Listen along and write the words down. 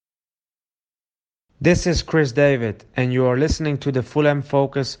This is Chris David, and you are listening to the Fulham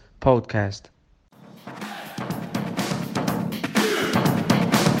Focus podcast.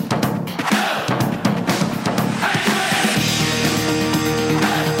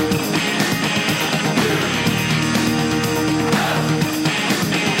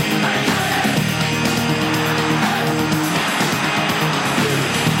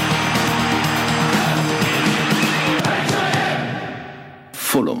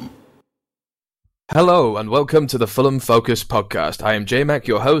 Fulham. Hello and welcome to the Fulham Focus podcast. I am J-Mac,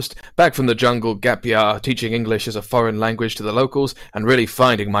 your host, back from the jungle gap year, teaching English as a foreign language to the locals and really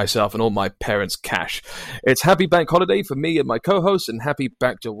finding myself and all my parents' cash. It's happy bank holiday for me and my co-hosts and happy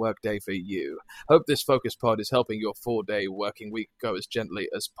back to work day for you. Hope this Focus pod is helping your 4-day working week go as gently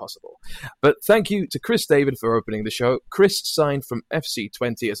as possible. But thank you to Chris David for opening the show. Chris signed from FC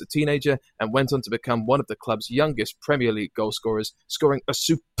Twente as a teenager and went on to become one of the club's youngest Premier League goal scorers, scoring a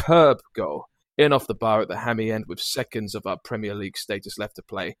superb goal in off the bar at the hammy end with seconds of our Premier League status left to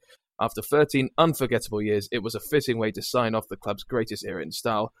play. After 13 unforgettable years, it was a fitting way to sign off the club's greatest era in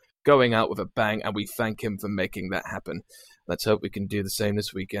style, going out with a bang, and we thank him for making that happen. Let's hope we can do the same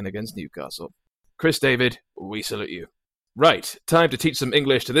this weekend against Newcastle. Chris David, we salute you. Right, time to teach some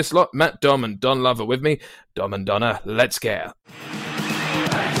English to this lot. Matt, Dom, and Don Love are with me. Dom and Donna, let's go.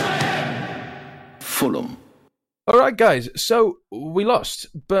 Fulham. All right, guys, so we lost,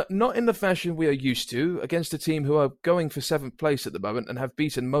 but not in the fashion we are used to, against a team who are going for 7th place at the moment and have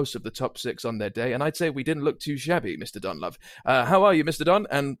beaten most of the top 6 on their day, and I'd say we didn't look too shabby, Mr. Donlove. How are you, Mr. Don,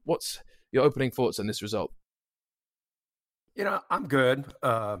 and what's your opening thoughts on this result? You know, I'm good.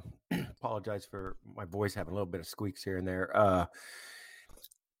 Apologize for my voice having a little bit of squeaks here and there.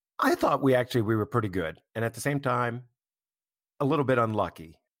 I thought we were pretty good, and at the same time, a little bit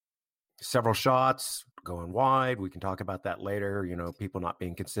unlucky. Several shots going wide. We can talk about that later. You know, people not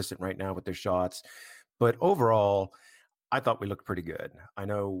being consistent right now with their shots. But overall, I thought we looked pretty good. I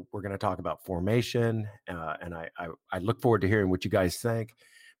know we're going to talk about formation, and I look forward to hearing what you guys think.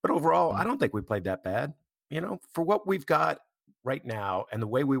 But overall, I don't think we played that bad. You know, for what we've got right now and the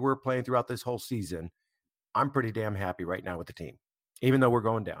way we were playing throughout this whole season, I'm pretty damn happy right now with the team, even though we're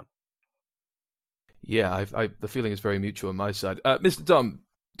going down. Yeah, the feeling is very mutual on my side. Mr. Don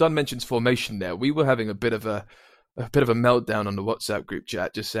mentions formation there. We were having a bit of a meltdown on the WhatsApp group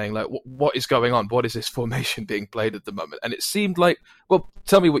chat, just saying, like, what is going on? What is this formation being played at the moment? And it seemed like, well,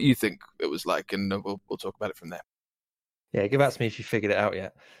 tell me what you think it was like, and we'll talk about it from there. Yeah, get back to me if you figured it out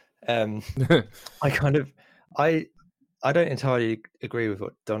yet. I don't entirely agree with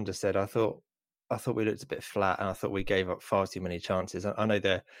what Don just said. I thought we looked a bit flat, and I thought we gave up far too many chances. I know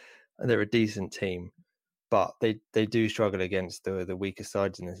they're a decent team, but they do struggle against the weaker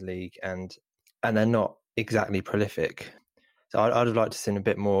sides in this league, and they're not exactly prolific. So I'd have liked to see a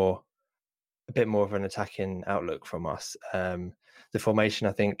bit more of an attacking outlook from us. The formation,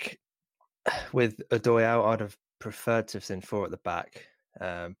 I think, with Odoi out, I'd have preferred to have seen 4 at the back,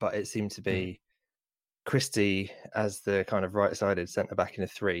 but it seemed to be Christie as the kind of right-sided centre back in a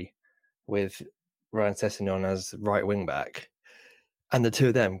 3, with Ryan Sessegnon as right wing back. And the two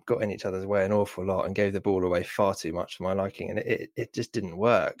of them got in each other's way an awful lot and gave the ball away far too much for my liking. And it just didn't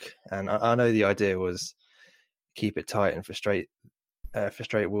work. And I know the idea was keep it tight and frustrate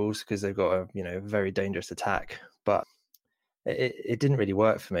Wolves because they've got a very dangerous attack. But it didn't really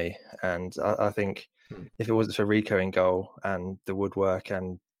work for me. And I think if it wasn't for Rico in goal and the woodwork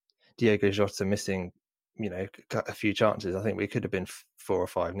and Diogo Jota missing, a few chances, I think we could have been 4 or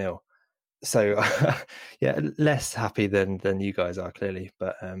 5-0. So, yeah, less happy than you guys are, clearly.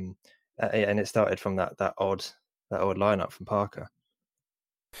 But and it started from that odd lineup from Parker.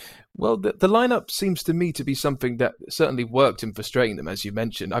 Well, the lineup seems to me to be something that certainly worked in frustrating them, as you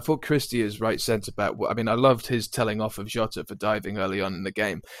mentioned. I thought Christie is right centre back. I mean, I loved his telling off of Jota for diving early on in the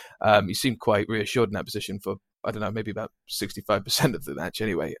game. He seemed quite reassured in that position for, I don't know, maybe about 65% of the match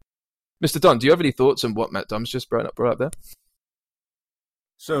anyway. Mr. Don, do you have any thoughts on what Matt Dom's just brought up there?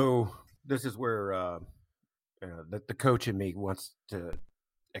 So this is where the coach in me wants to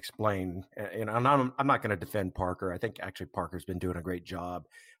explain, and I'm not going to defend Parker. I think actually Parker's been doing a great job.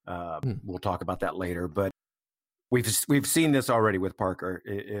 We'll talk about that later, but we've seen this already with Parker.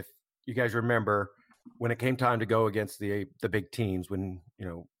 If you guys remember, when it came time to go against the big teams, when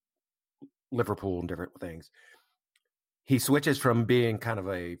Liverpool and different things, he switches from being kind of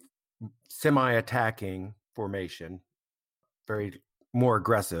a semi-attacking formation, very more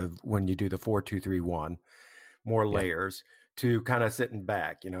aggressive when you do the 4-2-3-1, more layers, to kind of sitting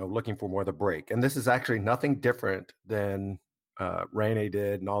back, looking for more of the break. And this is actually nothing different than Rene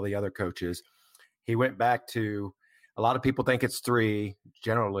did and all the other coaches. He went back to A lot of people think it's 3.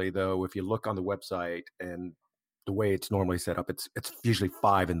 Generally, though, if you look on the website and the way it's normally set up, it's usually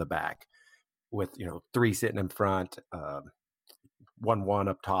 5 in the back with, 3 sitting in front, 1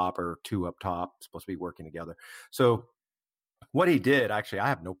 up top or 2 up top, supposed to be working together. So what he did, actually, I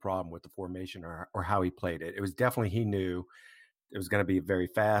have no problem with the formation or how he played it. It was definitely, he knew it was going to be a very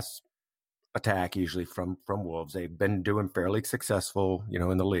fast attack, usually from Wolves. They've been doing fairly successful,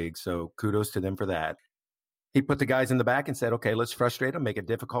 in the league. So kudos to them for that. He put the guys in the back and said, okay, let's frustrate them, make it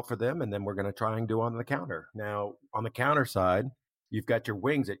difficult for them, and then we're going to try and do on the counter. Now, on the counter side, you've got your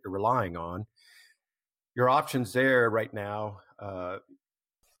wings that you're relying on. Your options there right now,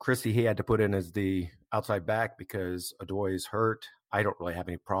 Christie, he had to put in as the outside back because Odoi is hurt. I don't really have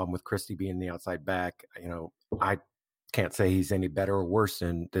any problem with Christie being the outside back. I can't say he's any better or worse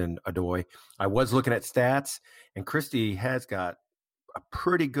than Odoi. I was looking at stats, and Christie has got a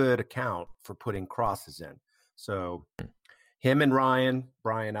pretty good account for putting crosses in. So him and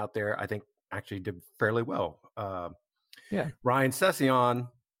Brian out there, I think actually did fairly well. Ryan Sessegnon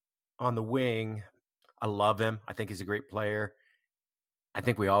on the wing, I love him. I think he's a great player. I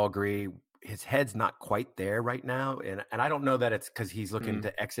think we all agree his head's not quite there right now. And I don't know that it's because he's looking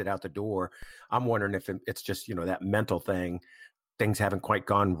to exit out the door. I'm wondering if it's just, that mental thing. Things haven't quite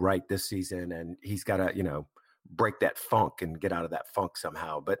gone right this season, and he's got to, break that funk and get out of that funk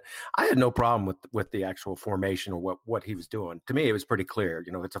somehow. But I had no problem with the actual formation or what he was doing. To me, it was pretty clear.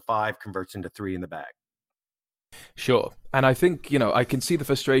 It's a 5 converts into 3 in the back. Sure. And I think, I can see the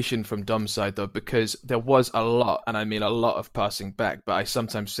frustration from Dom's side, though, because there was a lot, and I mean a lot of passing back, but I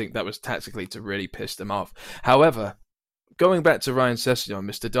sometimes think that was tactically to really piss them off. However, going back to Ryan Sessegnon,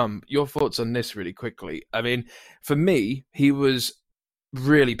 Mr. Dom, your thoughts on this really quickly. I mean, for me, he was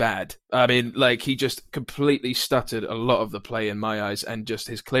really bad. I mean, he just completely stuttered a lot of the play in my eyes, and just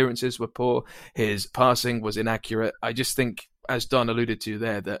his clearances were poor, his passing was inaccurate. I just think, as Don alluded to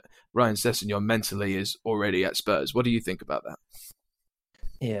there, that Ryan Sessegnon mentally is already at Spurs. What do you think about that?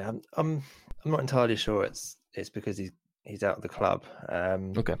 Yeah, I'm not entirely sure it's because he's out of the club.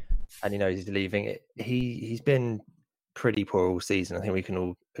 Okay. And he knows he's leaving. He's been pretty poor all season. I think we can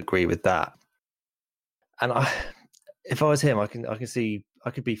all agree with that. And if I was him, I can see I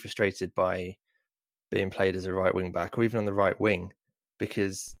could be frustrated by being played as a right wing back or even on the right wing,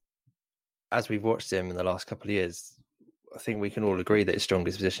 because as we've watched him in the last couple of years, I think we can all agree that his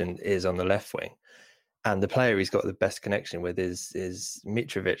strongest position is on the left wing, and the player he's got the best connection with is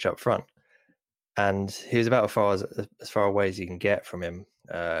Mitrovic up front, and he was about as far away as you can get from him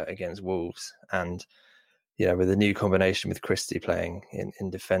against Wolves. And with a new combination with Christie playing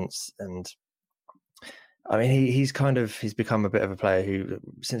in defence, and I mean he's become a bit of a player who,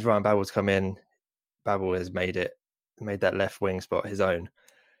 since Ryan Babel's come in, Babel has made that left wing spot his own.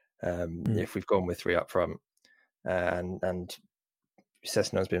 If we've gone with 3 up front. And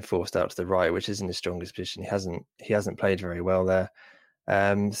Sessegnon's been forced out to the right, which isn't his strongest position. He hasn't played very well there.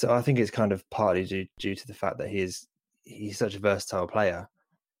 So I think it's kind of partly due to the fact that he's such a versatile player,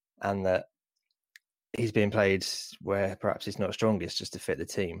 and that he's being played where perhaps he's not strongest, just to fit the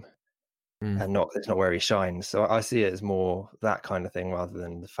team, and it's not where he shines. So I see it as more that kind of thing rather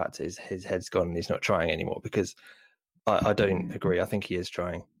than the fact that his head's gone and he's not trying anymore. Because I don't agree. I think he is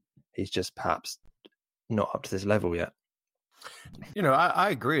trying. He's just perhaps not up to this level yet. I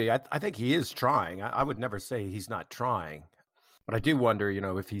agree. I think he is trying. I would never say he's not trying, but I do wonder,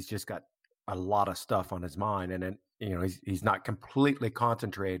 if he's just got a lot of stuff on his mind, and then, he's not completely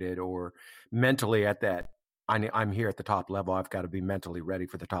concentrated or mentally at that. I'm here at the top level. I've got to be mentally ready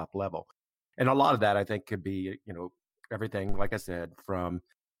for the top level. And a lot of that, I think, could be, everything, like I said, from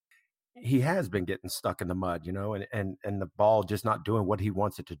he has been getting stuck in the mud, and the ball just not doing what he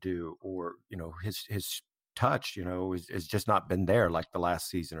wants it to do, or, his touch, is just not been there like the last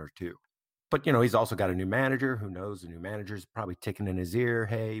season or two. But, he's also got a new manager. Who knows? The new manager's probably ticking in his ear.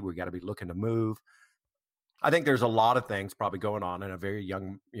 Hey, we got to be looking to move. I think there's a lot of things probably going on in a very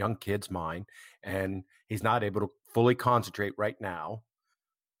young kid's mind, and he's not able to fully concentrate right now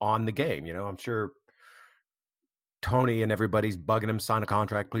on the game. I'm sure Tony and everybody's bugging him, sign a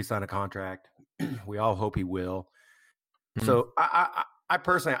contract, please sign a contract. We all hope he will. Mm-hmm. So I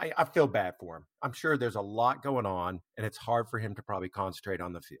personally, I feel bad for him. I'm sure there's a lot going on, and it's hard for him to probably concentrate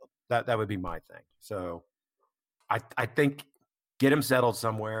on the field. That would be my thing. So I think get him settled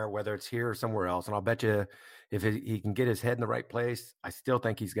somewhere, whether it's here or somewhere else. And I'll bet you if he can get his head in the right place, I still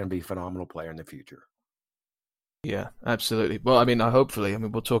think he's going to be a phenomenal player in the future. Yeah, absolutely. Well, I mean, hopefully,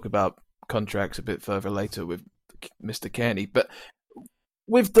 we'll talk about contracts a bit further later with Mr. Kearney, but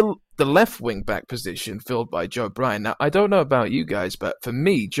with the left wing back position filled by Joe Bryan. Now, I don't know about you guys, but for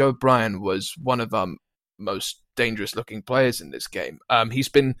me, Joe Bryan was one of our most dangerous-looking players in this game. He's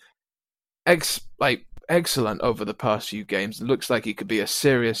been excellent over the past few games. It looks like he could be a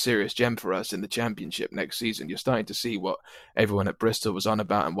serious gem for us in the Championship next season. You're starting to see what everyone at Bristol was on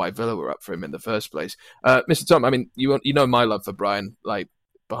about and why Villa were up for him in the first place. Mr. Tom, I mean, you know my love for Brian, like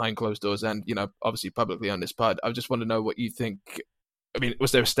behind closed doors and, you know, obviously publicly on this pod. I just want to know what you think. I mean,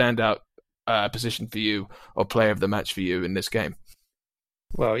 was there a standout position for you or player of the match for you in this game?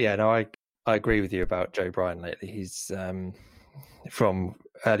 Well, yeah, no, I agree with you about Joe Bryan lately. He's from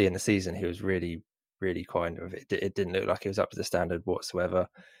early in the season, he was really kind of, it didn't look like he was up to the standard whatsoever.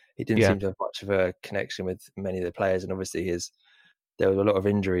 He didn't seem to have much of a connection with many of the players, and obviously there was a lot of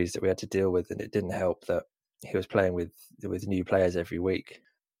injuries that we had to deal with, and it didn't help that he was playing with new players every week.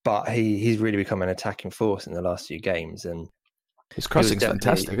 But he's really become an attacking force in the last few games, and his crossing's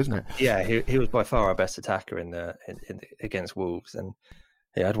fantastic, isn't it? Yeah, he was by far our best attacker in against Wolves, and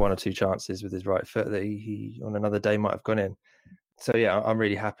he had one or two chances with his right foot that he on another day might have gone in. So yeah, I'm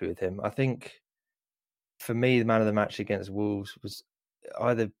really happy with him. I think for me, the man of the match against Wolves was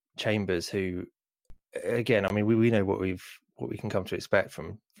either Chambers, who, again, I mean, we know what we can come to expect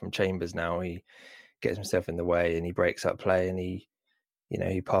from Chambers now. He gets himself in the way and he breaks up play, and he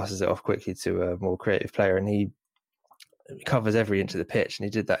passes it off quickly to a more creative player, and he covers every inch of the pitch, and he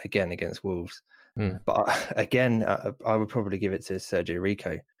did that again against Wolves. But again, I would probably give it to Sergio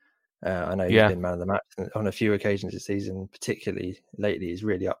Rico. I know he's been man of the match on a few occasions this season, particularly lately. He's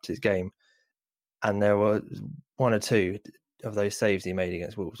really upped his game. And there were one or two of those saves he made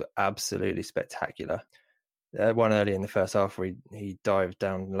against Wolves were absolutely spectacular. One early in the first half where he dived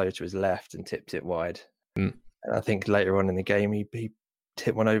down low to his left and tipped it wide. And I think later on in the game, he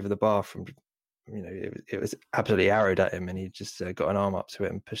tipped one over the bar from, it was absolutely arrowed at him, and he just got an arm up to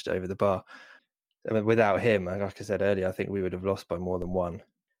it and pushed it over the bar. I mean, without him, like I said earlier, I think we would have lost by more than one.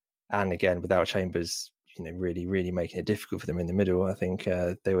 And again, without Chambers, really making it difficult for them in the middle, I think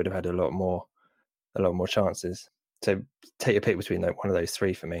they would have had a lot more chances. So take your pick between one of those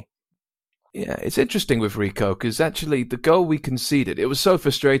three for me. Yeah, it's interesting with Rico, because actually the goal we conceded, it was so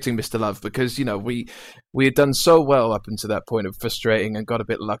frustrating, Mr. Love, because, we had done so well up until that point of frustrating and got a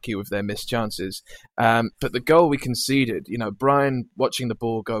bit lucky with their missed chances. But the goal we conceded, Brian watching the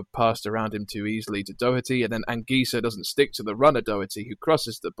ball go past around him too easily to Doherty, and then Anguissa doesn't stick to the runner Doherty, who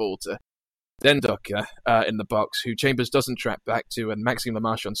crosses the ball to Dendok in the box, who Chambers doesn't track back to, and Maxime Le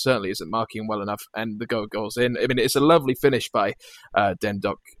Marchand certainly isn't marking well enough, and the goal goes in. I mean, it's a lovely finish by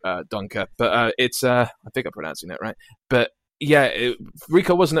Dendok Donker, but it's, I think I'm pronouncing that right. But yeah,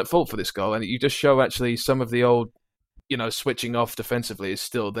 Rico wasn't at fault for this goal, and you just show actually some of the old, switching off defensively is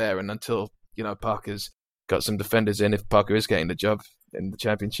still there, and until, Parker's got some defenders in, if Parker is getting the job in the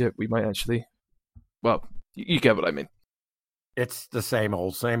Championship, we might actually, well, you get what I mean. It's the same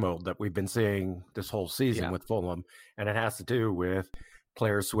old that we've been seeing this whole season with Fulham, and it has to do with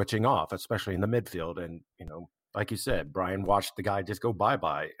players switching off, especially in the midfield. And, like you said, Brian watched the guy just go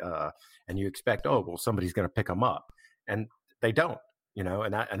bye-bye, and you expect, somebody's going to pick him up. And they don't,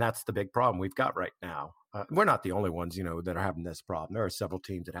 and that's the big problem we've got right now. We're not the only ones, that are having this problem. There are several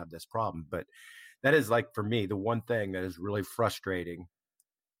teams that have this problem. But that is, like, for me, the one thing that is really frustrating.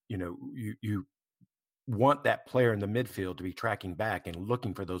 You want that player in the midfield to be tracking back and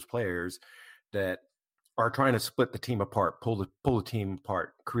looking for those players that are trying to split the team apart, pull the team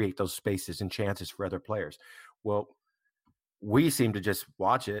apart, create those spaces and chances for other players. Well, we seem to just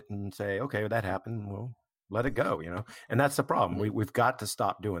watch it and say, okay, well, that happened. Well, let it go, and that's the problem. We've got to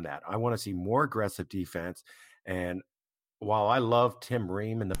stop doing that. I want to see more aggressive defense. And while I love Tim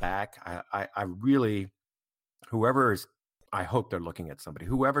Ream in the back, I really, I hope they're looking at somebody,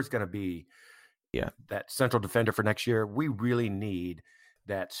 whoever's going to be that central defender for next year. We really need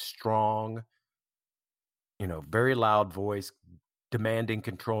that strong, very loud voice, demanding,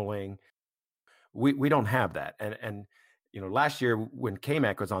 controlling. We don't have that. And last year when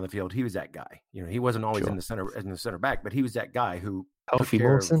K-Mac was on the field, he was that guy. He wasn't always in the center back, but he was that guy who Alfie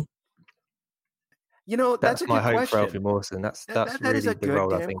Mawson. That's a my good hope question. for Alfie Mawson. That's really is a the good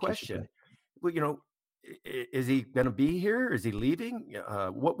role I damn think. Question. Well, is he going to be here? Is he leaving?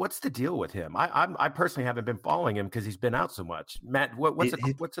 What's the deal with him? I personally haven't been following him because he's been out so much. Matt, what's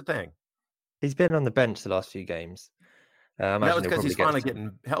the thing? He's been on the bench the last few games. That was because he's finally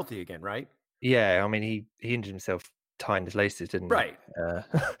getting healthy again, right? Yeah, I mean he injured himself tying his laces, didn't he? Right.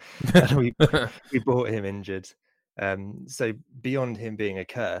 And we bought him injured. So beyond him being a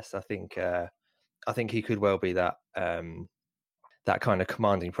curse, I think he could well be that that kind of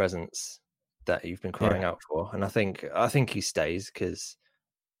commanding presence that you've been crying out for. And I think he stays because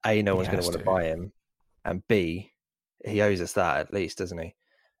A, no one's going to want to buy him, and B, he owes us that at least, doesn't he?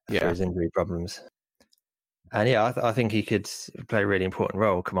 For his injury problems. And yeah, I think he could play a really important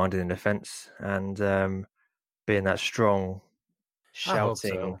role, commanding the defence and being that strong, I hope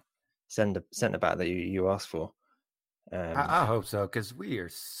shouting so. centre back that you asked for. I hope so, because we are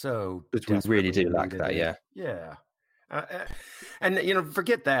so But we really do desperately lack needed that, it. yeah. Yeah. And,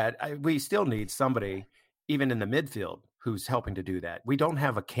 forget that. We still need somebody, even in the midfield, who's helping to do that. We don't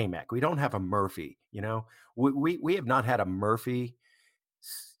have a K-Mac. We don't have a Murphy, We have not had a Murphy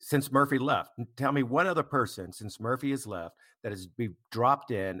since Murphy left. Tell me one other person since Murphy has left that has been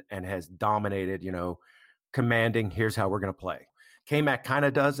dropped in and has dominated, commanding, here's how we're going to play. K-Mac kind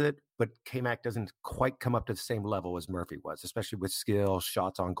of does it, but K-Mac doesn't quite come up to the same level as Murphy was, especially with skill,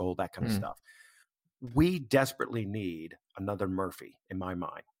 shots on goal, that kind of stuff. We desperately need another Murphy in my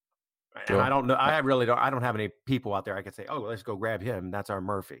mind. Sure. And I don't know. I don't have any people out there I could say, oh, let's go grab him. That's our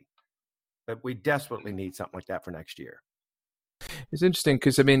Murphy. But we desperately need something like that for next year. It's interesting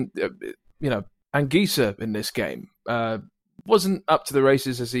because, Anguissa in this game wasn't up to the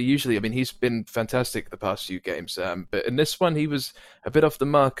races as he usually. He's been fantastic the past few games. But in this one, he was a bit off the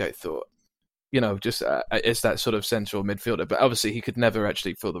mark, I thought. Just it's that sort of central midfielder. But obviously, he could never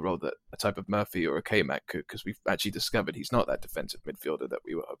actually fill the role that a type of Murphy or a K-Mac could, because we've actually discovered he's not that defensive midfielder that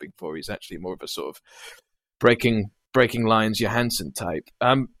we were hoping for. He's actually more of a sort of breaking lines Johansson type.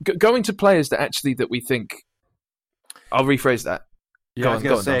 Going to players that we think. I'll rephrase that. Yeah, I was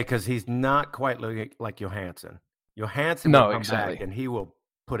going to say, because he's not quite looking like Johansson. Johansson will come back and he will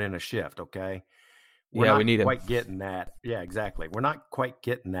put in a shift, okay? We need him. Quite getting that. Yeah, exactly. We're not quite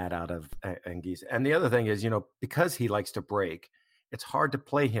getting that out of Anguissa. And the other thing is, because he likes to break, it's hard to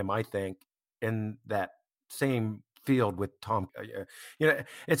play him, I think, in that same field with Tom.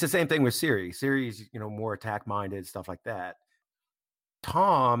 It's the same thing with Siri. Siri's, more attack-minded, stuff like that.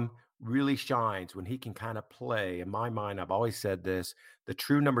 Tom really shines when he can kind of play. In my mind, I've always said this, the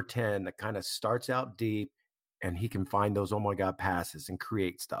true number 10 that kind of starts out deep, and he can find those, oh my God, passes and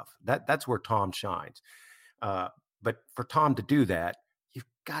create stuff. That's where Tom shines. But for Tom to do that, you've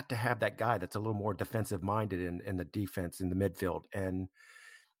got to have that guy that's a little more defensive minded in the defense, in the midfield. And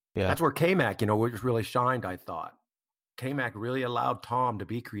that's where K-Mac, really shined, I thought. K-Mac really allowed Tom to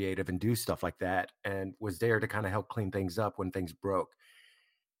be creative and do stuff like that, and was there to kind of help clean things up when things broke.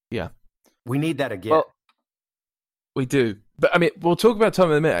 Yeah. We need that again. Well, we do. But, we'll talk about Tom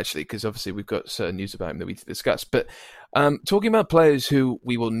in a minute, actually, because obviously we've got certain news about him that we need to discuss. But talking about players who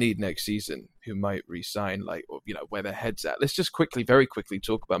we will need next season, who might re-sign, where their head's at, let's just very quickly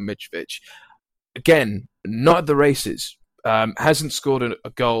talk about Mitrovic. Again, not at the races. Hasn't scored a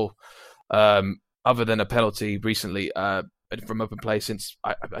goal other than a penalty recently from open play since,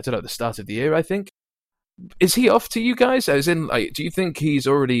 I don't know, the start of the year, I think. Is he off to you guys? As in, do you think he's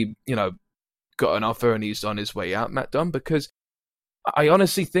already, got an offer and he's on his way out, Matt Dunn? Because I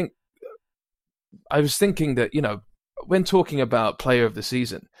honestly think, I was thinking that, when talking about player of the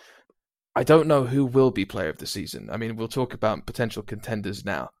season, I don't know who will be player of the season. We'll talk about potential contenders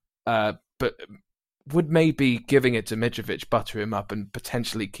now, but would maybe giving it to Mitrovic butter him up and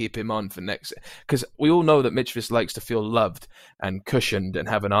potentially keep him on for next? Because we all know that Mitrovic likes to feel loved and cushioned and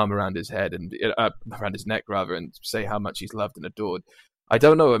have an arm around his head and around his neck rather, and say how much he's loved and adored. I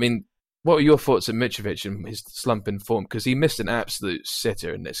don't know. What are your thoughts on Mitrovic and his slump in form? Because he missed an absolute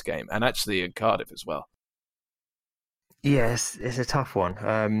sitter in this game, and actually in Cardiff as well. Yes, it's a tough one.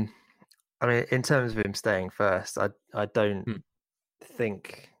 In terms of him staying first, I don't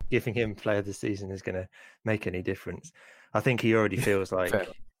think giving him player of the season is going to make any difference. I think he already feels like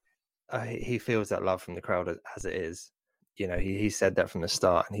he feels that love from the crowd as it is. He said that from the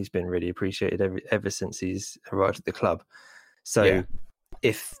start, and he's been really appreciated ever since he's arrived at the club. So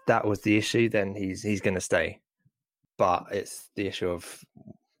if that was the issue, then he's going to stay. But it's the issue of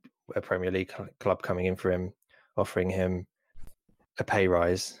a Premier League club coming in for him, offering him a pay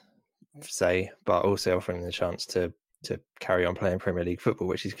rise, say, but also offering him the chance to carry on playing Premier League football,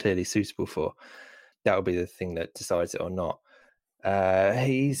 which he's clearly suitable for. That will be the thing that decides it or not.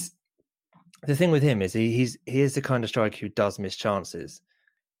 The thing with him is he is the kind of striker who does miss chances.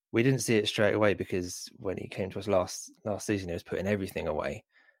 We didn't see it straight away because when he came to us last season, he was putting everything away.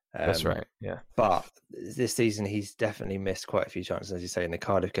 That's right, yeah. But this season, he's definitely missed quite a few chances. As you say, in the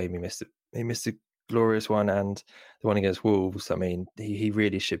Cardiff game, he missed a glorious one, and the one against Wolves. He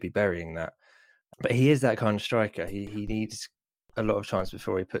really should be burying that. But he is that kind of striker. He needs a lot of chances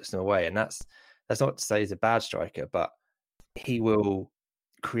before he puts them away, and that's not to say he's a bad striker, but he will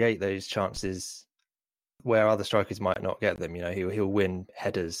create those chances where other strikers might not get them. He'll win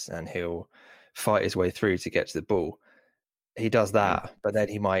headers and he'll fight his way through to get to the ball. He does that, but then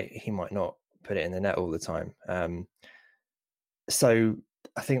he might not put it in the net all the time. So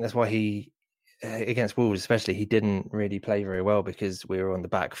I think that's why he against Wolves especially, he didn't really play very well because we were on the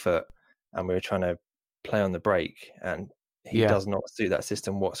back foot and we were trying to play on the break, and he does not suit that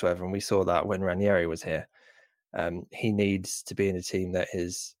system whatsoever. And we saw that when Ranieri was here. He needs to be in a team that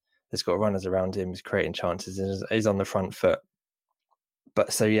has got runners around him, is creating chances, and is on the front foot.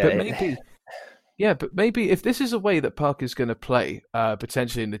 But so but maybe if this is a way that Parker's going to play,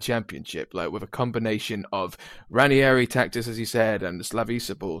 potentially in the Championship, like with a combination of Ranieri tactics, as you said, and the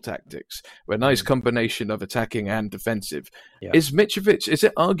Slavisa ball tactics, with a nice combination of attacking and defensive, is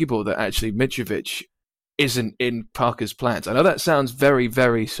it arguable that actually Mitrovic isn't in Parker's plans? I know that sounds very,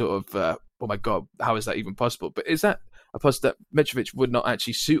 very sort of, oh my God, how is that even possible? But is that a possibility that Mitrovic would not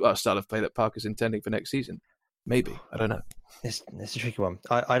actually suit our style of play that Parker's intending for next season? Maybe. I don't know. It's a tricky one.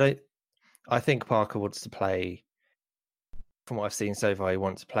 I think Parker wants to play, from what I've seen so far, he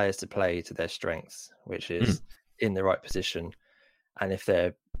wants players to play to their strengths, which is in the right position. And if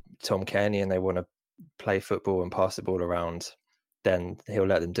they're Tom Cairney and they want to play football and pass the ball around, then he'll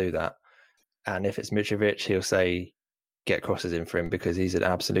let them do that. And if it's Mitrovic, he'll say, get crosses in for him because he's an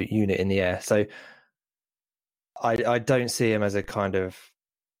absolute unit in the air. So I don't see him as a kind of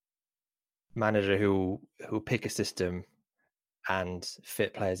manager who'll pick a system and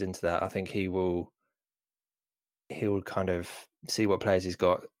fit players into that. I think he'll kind of see what players he's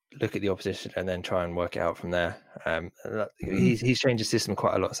got, look at the opposition, and then try and work it out from there. He's changed his system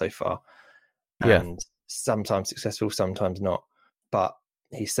quite a lot so far, and sometimes successful, sometimes not. But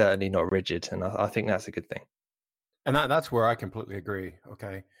he's certainly not rigid, and I think that's a good thing. And that's where I completely agree.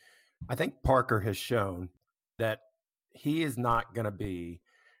 Okay, I think Parker has shown that he is not going to be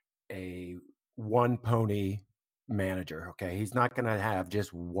a one pony manager. Okay, he's not going to have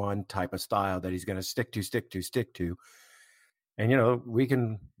just one type of style that he's going to stick to. And we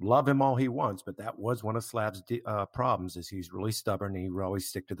can love him all he wants, but that was one of Slav's problems. Is he's really stubborn. And he would always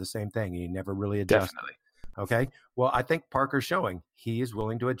stick to the same thing. He never really adjusted. Definitely. Okay, well, I think Parker's showing he is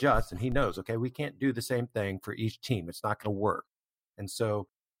willing to adjust, and he knows, okay, we can't do the same thing for each team. It's not going to work. And so,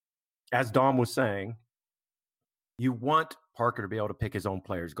 as Dom was saying, you want Parker to be able to pick his own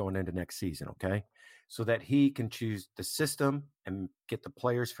players going into next season, okay? So that he can choose the system and get the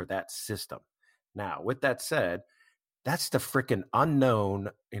players for that system. Now, with that said, that's the freaking unknown,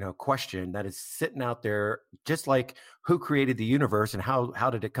 question that is sitting out there, just like who created the universe and how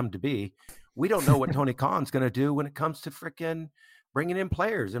did it come to be? We don't know what Tony Khan's going to do when it comes to freaking bringing in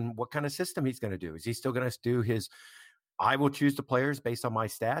players and what kind of system he's going to do. Is he still going to do his, I will choose the players based on my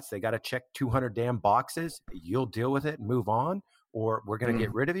stats. They got to check 200 damn boxes. You'll deal with it and move on, or we're going to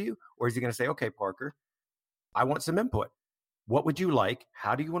get rid of you. Or is he going to say, okay, Parker, I want some input. What would you like?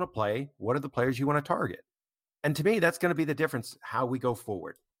 How do you want to play? What are the players you want to target? And to me, that's going to be the difference how we go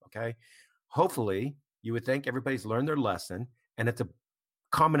forward. Okay. Hopefully you would think everybody's learned their lesson, and it's a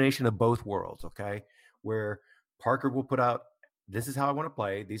combination of both worlds. Okay. Where Parker will put out, this is how I want to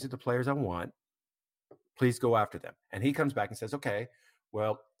play. These are the players I want. Please go after them. And he comes back and says, okay,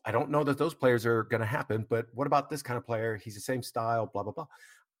 well, I don't know that those players are going to happen, but what about this kind of player? He's the same style, blah, blah, blah.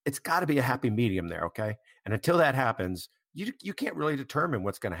 It's got to be a happy medium there. Okay. And until that happens, you can't really determine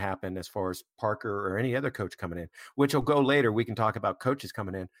what's going to happen as far as Parker or any other coach coming in, which will go later. We can talk about coaches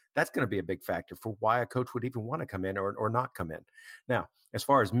coming in. That's going to be a big factor for why a coach would even want to come in or not come in. Now, as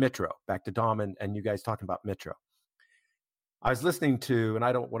far as Mitro, back to Dom and you guys talking about Mitro. I was listening to, and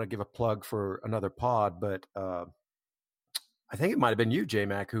I don't want to give a plug for another pod, but I think it might have been you,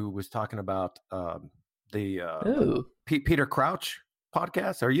 J-Mac, who was talking about the Peter Crouch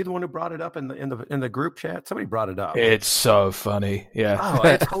podcast. Are you the one who brought it up in the group chat? Somebody brought it up. It's so funny. Yeah. Oh,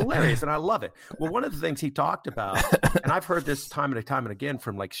 it's hilarious. And I love it. Well, one of the things he talked about, and I've heard this time and again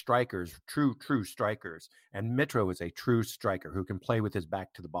from like strikers, true strikers. And Mitro is a true striker who can play with his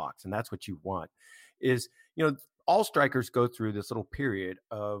back to the box. And that's what you want is, all strikers go through this little period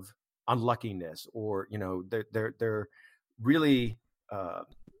of unluckiness, or, they're really,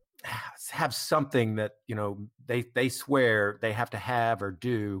 have something that they swear they have to have or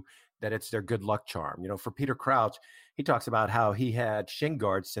do, that it's their good luck charm. For Peter Crouch, he talks about how he had shin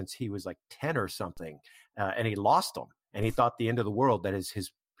guards since he was like 10 or something, and he lost them, and he thought the end of the world, that is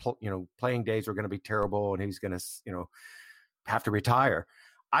his playing days were going to be terrible, and he's going to have to retire.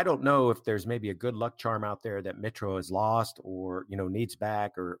 I don't know if there's maybe a good luck charm out there that Mitro has lost or needs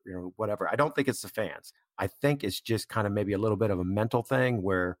back, or whatever. I don't think it's the fans. I think it's just kind of maybe a little bit of a mental thing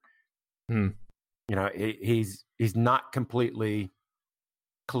where he's not completely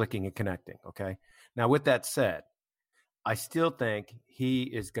clicking and connecting. Okay. Now, with that said, I still think he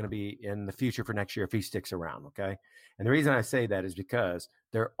is going to be in the future for next year if he sticks around. Okay. And the reason I say that is because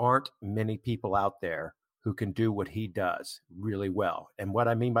there aren't many people out there who can do what he does really well. And what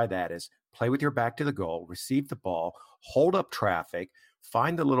I mean by that is play with your back to the goal, receive the ball, hold up traffic,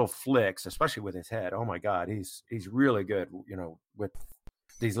 find the little flicks, especially with his head. Oh my God, he's really good, with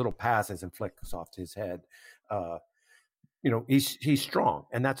these little passes and flicks off his head. He's strong,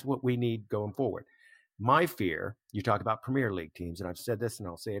 and that's what we need going forward. My fear, you talk about Premier League teams, and I've said this and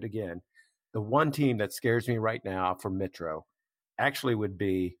I'll say it again. The one team that scares me right now from Mitro actually would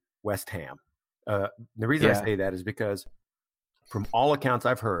be West Ham. The reason I say that is because from all accounts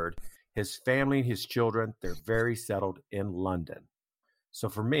I've heard, his family, his children, they're very settled in London. So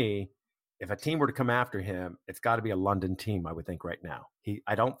for me, if a team were to come after him, it's got to be a London team, I would think right now.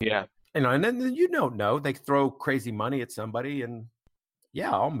 And then you don't know. They throw crazy money at somebody, and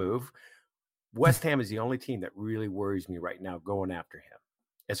I'll move. West Ham is the only team that really worries me right now going after him,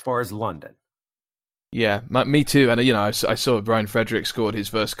 as far as London. Yeah, me too. And I saw Brian Frederick scored his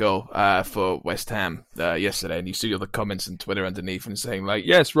first goal for West Ham yesterday, and you see all the comments on Twitter underneath and saying like,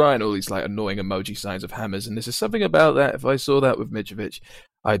 "Yes, Ryan," all these like annoying emoji signs of hammers. And this is something about that. If I saw that with Mitrovic,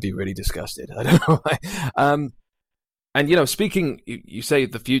 I'd be really disgusted. I don't know why. And speaking, you say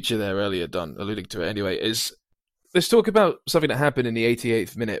the future there earlier, Don, alluding to it anyway. Let's talk about something that happened in the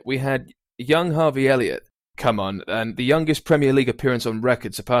 88th minute. We had young Harvey Elliott come on, and the youngest Premier League appearance on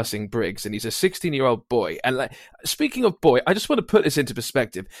record, surpassing Briggs, and he's a 16-year-old boy. And speaking of boy, I just want to put this into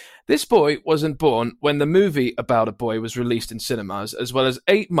perspective. This boy wasn't born when the movie about a boy was released in cinemas, as well as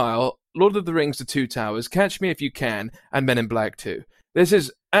 8 Mile, Lord of the Rings: The Two Towers, Catch Me If You Can, and Men in Black 2. This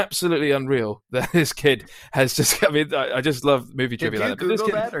is absolutely unreal that this kid has just... I mean, I just love movie trivia like that. Did you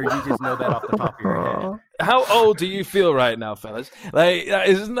Google that, or you just know that off the top of your head? How old do you feel right now, fellas? Like,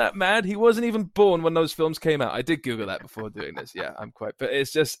 isn't that mad? He wasn't even born when those films came out. I did Google that before doing this. Yeah, but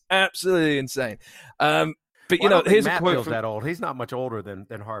it's just absolutely insane. But here's Matt a quote feels from... that old. He's not much older than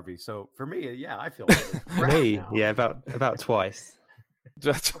Harvey. So for me, I feel me, about twice.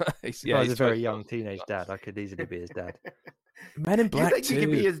 Twice. I was a very young teenage dad. I could easily be his dad. Men in Black. You think you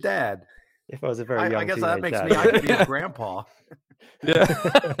could be his dad? If I was a very young, I guess teenage that makes dad. me. I could be his grandpa.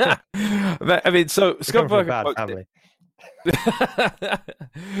 Yeah. I mean, so Scott Parker. Bad family.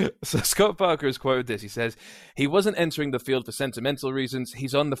 So Scott Parker has quoted this. He says, "He wasn't entering the field for sentimental reasons.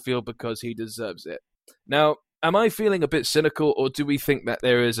 He's on the field because he deserves it." Now, am I feeling a bit cynical, or do we think that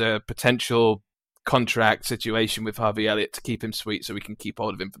there is a potential contract situation with Harvey Elliott to keep him sweet so we can keep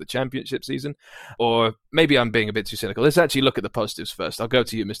hold of him for the championship season? Or maybe I'm being a bit too cynical. Let's actually look at the positives first. I'll go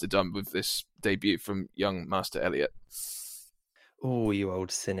to you, Mr. Dunn, with this debut from young Master Elliott. Oh, you old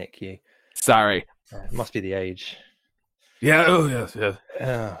cynic, you. Sorry. It must be the age. Yeah, oh, yes, yeah.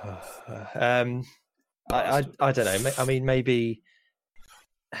 I don't know. I mean, maybe...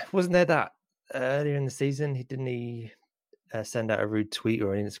 Wasn't there that earlier in the season? Didn't he send out a rude tweet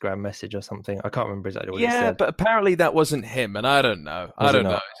or an Instagram message or something? I can't remember exactly what he said. Yeah, but apparently that wasn't him, and I don't know. I don't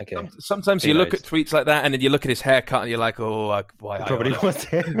know. Okay. Sometimes you look at tweets like that, and then you look at his haircut, and you're like, "Oh, why?" It probably was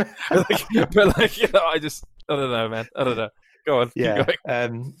him. But I don't know, man. I don't know. Go on. Yeah. Keep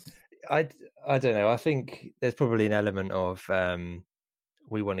going. I don't know. I think there's probably an element of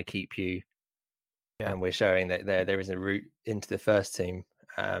we want to keep you, and we're showing that there is a route into the first team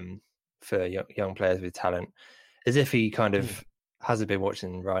for young players with talent. As if he kind of hasn't been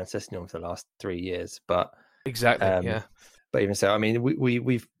watching Ryan Sessegnon for the last 3 years, but exactly, yeah. But even so, I mean,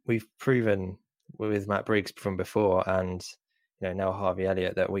 we've proven with Matt Briggs from before, and now Harvey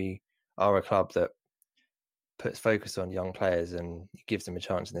Elliott, that we are a club that puts focus on young players and gives them a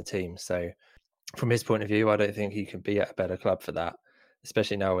chance in the team. So, from his point of view, I don't think he could be at a better club for that,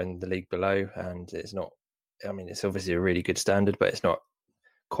 especially now in the league below. And it's not. I mean, it's obviously a really good standard, but it's not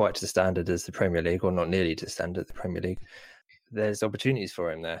quite to the standard as the Premier League, or not nearly to the standard of the Premier League. There's opportunities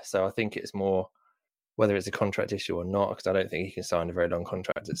for him there. So I think it's more whether it's a contract issue or not, because I don't think he can sign a very long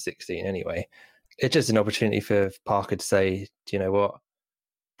contract at 16 anyway. It's just an opportunity for Parker to say, do you know what?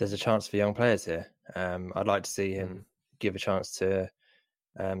 There's a chance for young players here. I'd like to see him give a chance to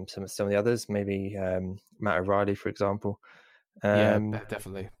some of the others, maybe Matt O'Reilly, for example. Yeah,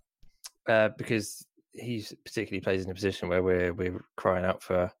 definitely. Because he particularly plays in a position where we're crying out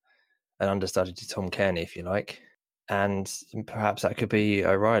for an understudy to Tom Cairney, if you like, and perhaps that could be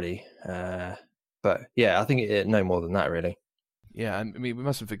O'Reilly. But yeah, I think no more than that, really. Yeah, and I mean, we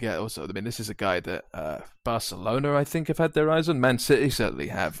mustn't forget also, I mean, this is a guy that Barcelona, I think, have had their eyes on. Man City certainly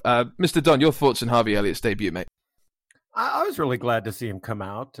have. Mr. Don, your thoughts on Harvey Elliott's debut, mate? I was really glad to see him come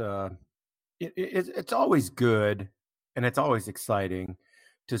out. It's always good, and it's always exciting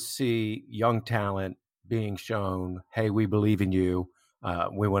to see young talent being shown, hey, we believe in you.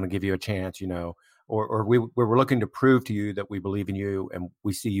 We want to give you a chance, or we're looking to prove to you that we believe in you and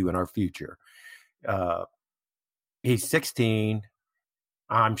we see you in our future. He's 16.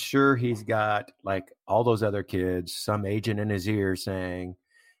 I'm sure he's got like all those other kids, some agent in his ear saying,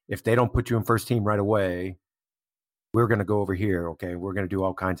 if they don't put you in first team right away, we're going to go over here. Okay. We're going to do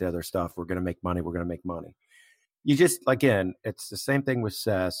all kinds of other stuff. We're going to make money. We're going to make money. You just, again, it's the same thing with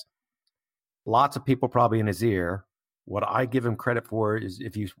Cess. Lots of people probably in his ear. What I give him credit for is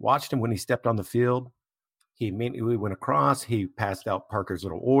if you watched him when he stepped on the field, he immediately went across. He passed out Parker's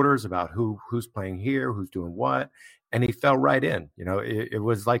little orders about who's playing here, who's doing what, and he fell right in. You know, it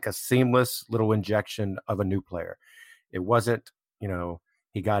was like a seamless little injection of a new player. It wasn't, you know,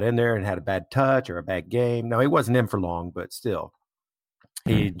 he got in there and had a bad touch or a bad game. No, he wasn't in for long, but still,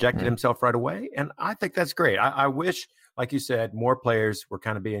 he injected himself right away, and I think that's great. I wish, like you said, more players were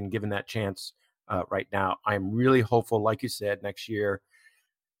kind of being given that chance right now. I'm really hopeful, like you said, next year.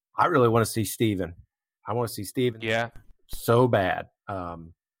 I really want to see Steven. I want to see Steven so bad.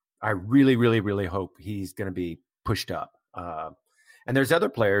 I really, really, really hope he's going to be pushed up. And there's other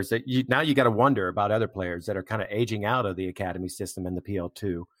players that you got to wonder about other players that are kind of aging out of the academy system and the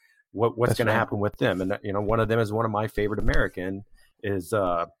PL2. What's going to happen with them? And, you know, one of them is one of my favorite American is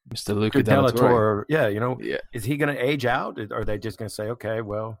Mr. Luca Delatorre. Yeah, you know, is he going to age out? Or are they just going to say, okay,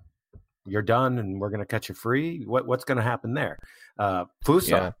 well, you're done and we're going to cut you free? What's going to happen there?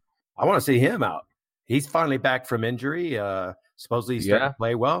 Fusa, I want to see him out. He's finally back from injury. Supposedly he's starting to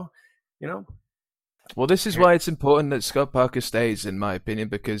play well, you know. Well, this is why it's important that Scott Parker stays, in my opinion,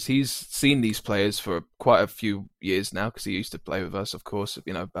 because he's seen these players for quite a few years now, because he used to play with us, of course,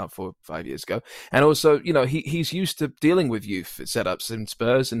 you know, about 4 or 5 years ago. And also, you know, he's used to dealing with youth setups in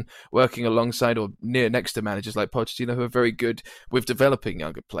Spurs and working alongside or next to managers like Pochettino, who are very good with developing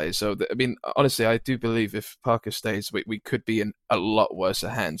younger players. So, I mean, honestly, I do believe if Parker stays, we could be in a lot worse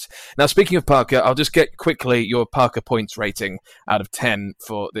hands. Now, speaking of Parker, I'll just get quickly your Parker points rating out of 10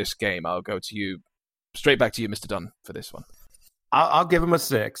 for this game. I'll go to you. Straight back to you, Mr. Dunn, for this one. I'll give him a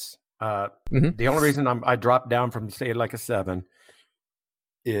 6. The only reason I dropped down from, say, like a 7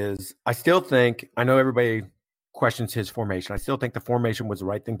 is I still think, I know everybody questions his formation. I still think the formation was the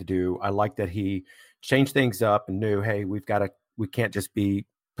right thing to do. I like that he changed things up and knew, hey, we can't just be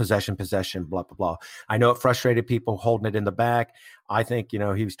possession, blah, blah, blah. I know it frustrated people holding it in the back. I think, you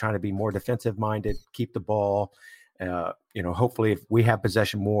know, he was trying to be more defensive minded, keep the ball. You know, hopefully if we have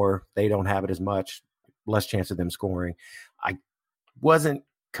possession more, they don't have it as much. Less chance of them scoring. I wasn't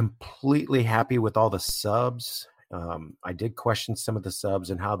completely happy with all the subs. I did question some of the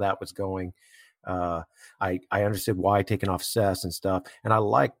subs and how that was going. I understood why taking off Cess and stuff, and I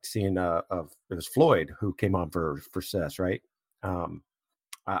liked seeing it was Floyd who came on for Cess, right? I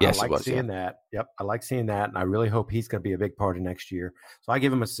like seeing that. Yep, I like seeing that, and I really hope he's going to be a big part of next year. So I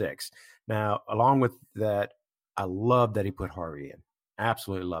give him a 6. Now, along with that, I love that he put Harvey in.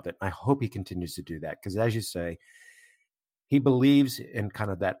 Absolutely love it. I hope he continues to do that because, as you say, he believes in kind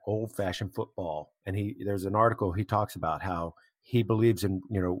of that old-fashioned football. And there's an article he talks about how he believes in,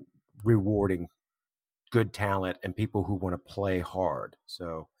 you know, rewarding good talent and people who want to play hard.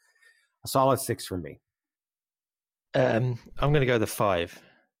 So a solid 6 for me. I'm going to go the 5.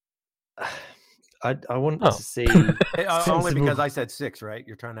 I want to see only because I said 6, right?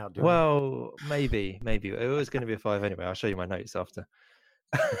 You're trying to outdo me. Well, maybe it was going to be a 5 anyway. I'll show you my notes after.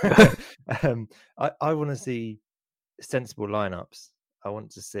 I want to see sensible lineups. I want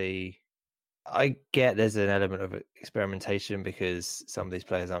to see. I get there's an element of experimentation because some of these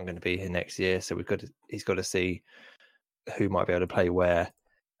players aren't going to be here next year, so he's got to see who might be able to play where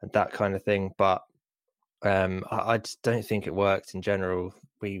and that kind of thing. But I just don't think it worked in general.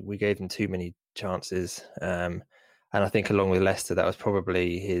 We gave him too many chances, and I think along with Leicester, that was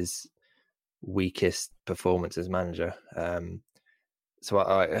probably his weakest performance as manager. So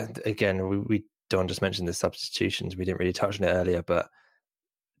again, we Don just mentioned the substitutions. We didn't really touch on it earlier, but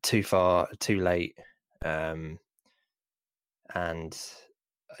too far, too late, and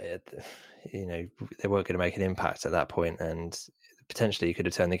you know they weren't going to make an impact at that point, and potentially you could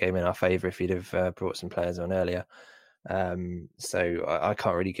have turned the game in our favour if you'd have brought some players on earlier. So I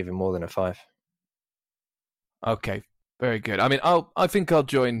can't really give him more than a 5. Okay, very good. I mean, I think I'll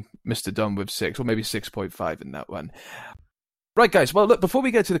join Mr. Dunn with 6, or maybe 6.5 in that one. Right, guys. Well, look, before we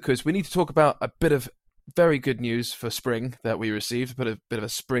get to the quiz, we need to talk about a bit of very good news for spring that we received. A bit of a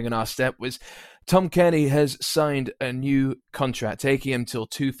spring in our step was Tom Cairney has signed a new contract, taking him till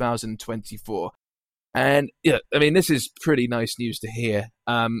 2024. And yeah, I mean, this is pretty nice news to hear.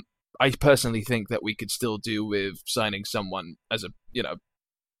 I personally think that we could still do with signing someone as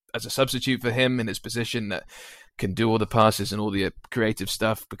a substitute for him in his position that can do all the passes and all the creative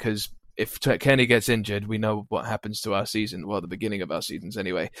stuff, because if Kenny gets injured, we know what happens to our season. Well, the beginning of our seasons,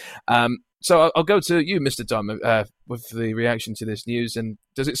 anyway. So I'll go to you, Mr. Dom, with the reaction to this news. And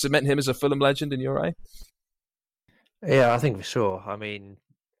does it cement him as a Fulham legend in your eye? Yeah, I think for sure. I mean,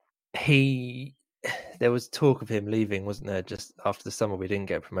 there was talk of him leaving, wasn't there? Just after the summer, we didn't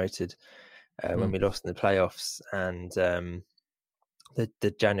get promoted when we lost in the playoffs, and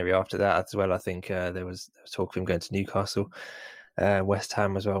the January after that as well. I think there was talk of him going to Newcastle, West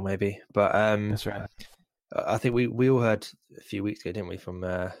Ham as well, maybe. But That's right. I think we all heard a few weeks ago, didn't we, from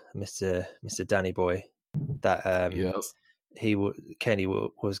Mr. Danny Boy, that Kenny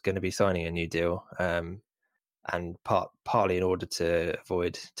was going to be signing a new deal, and partly in order to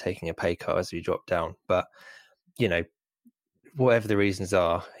avoid taking a pay cut as we drop down. But whatever the reasons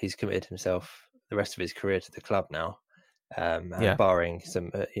are, he's committed himself the rest of his career to the club now, and barring some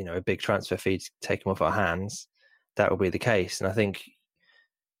a big transfer fee to take him off our hands, that will be the case. And I think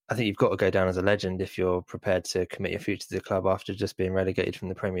you've got to go down as a legend if you're prepared to commit your future to the club after just being relegated from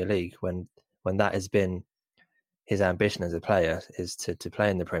the Premier League, when that has been his ambition as a player, is to play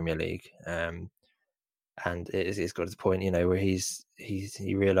in the Premier League. And it's got to the point, where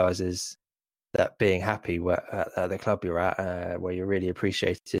he realises that being happy at the club you're at, where you're really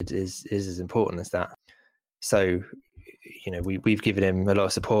appreciated, is as important as that. So, we've given him a lot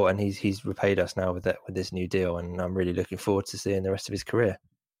of support, and he's repaid us now with this new deal, and I'm really looking forward to seeing the rest of his career.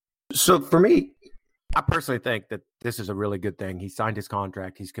 So for me, I personally think that this is a really good thing. He signed his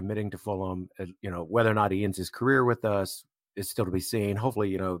contract. He's committing to Fulham. Whether or not he ends his career with us is still to be seen.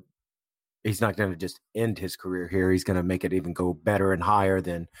 Hopefully, he's not going to just end his career here. He's going to make it even go better and higher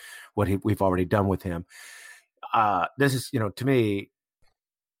than what we've already done with him. This is, to me,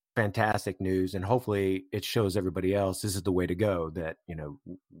 fantastic news, and hopefully it shows everybody else this is the way to go. That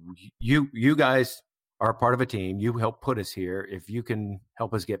you guys are a part of a team. You helped put us here. If you can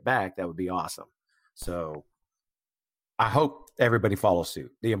help us get back, that would be awesome. So I hope everybody follows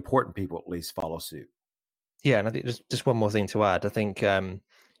suit. The important people at least follow suit. Yeah, and I think just one more thing to add. I think when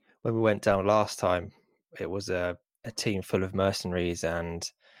we went down last time, it was a team full of mercenaries and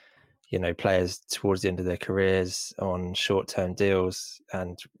players towards the end of their careers on short-term deals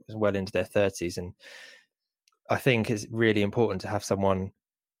and well into their 30s. And I think it's really important to have someone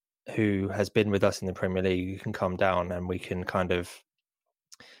who has been with us in the Premier League who can come down, and we can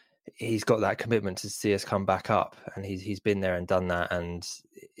he's got that commitment to see us come back up, and he's been there and done that, and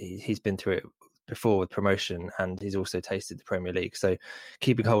he's been through it before with promotion, and he's also tasted the Premier League. So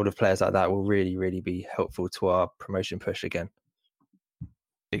keeping hold of players like that will really, really be helpful to our promotion push again.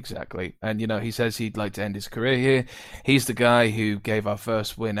 Exactly. And, he says he'd like to end his career here. He's the guy who gave our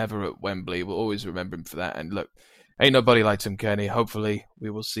first win ever at Wembley. We'll always remember him for that. And look, ain't nobody like Tom Kenny. Hopefully we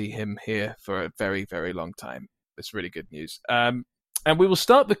will see him here for a very, very long time. It's really good news. And we will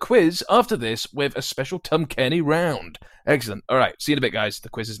start the quiz after this with a special Tom Kenny round. Excellent. All right. See you in a bit, guys. The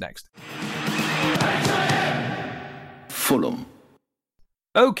quiz is next. Fulham.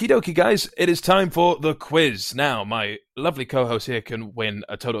 Okie dokie, guys. It is time for the quiz. Now, my lovely co-host here can win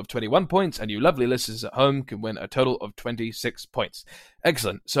a total of 21 points, and you lovely listeners at home can win a total of 26 points.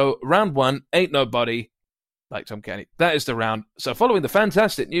 Excellent. So, round one, ain't nobody like Tom Kenny. That is the round. So following the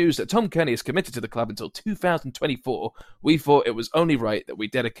fantastic news that Tom Kenny is committed to the club until 2024, we thought it was only right that we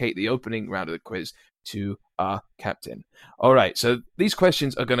dedicate the opening round of the quiz to our captain. All right, so these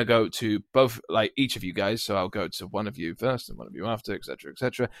questions are going to go to both, each of you guys. So I'll go to one of you first and one of you after, etc.,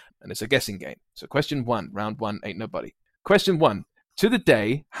 etc. And it's a guessing game. So question one, round one, ain't nobody. Question one, to the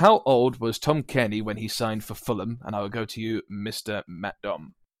day, how old was Tom Kenny when he signed for Fulham? And I will go to you, Mr. Matt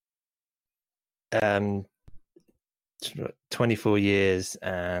Dom. 24 years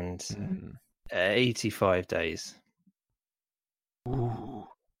and 85 days. Ooh.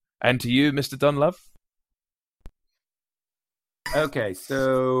 And to you, Mr. Dunlove? Okay,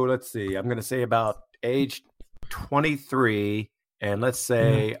 so let's see. I'm going to say about age 23, and let's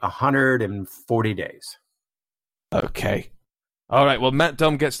say 140 days. Okay. All right, well, Matt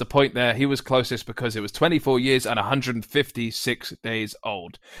Dom gets the point there. He was closest because it was 24 years and 156 days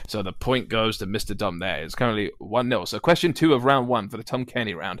old. So the point goes to Mr. Dom there. It's currently 1-0. So question two of round one for the Tom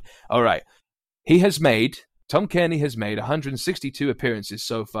Kenny round. All right. Tom Kenny has made 162 appearances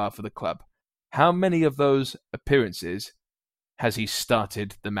so far for the club. How many of those appearances has he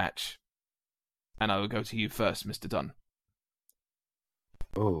started the match? And I will go to you first, Mr. Dunn.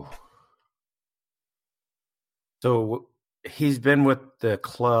 Oh. So he's been with the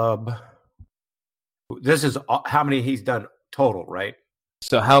club. This is how many he's done total, right?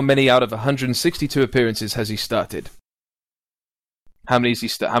 So how many out of 162 appearances has he started? How many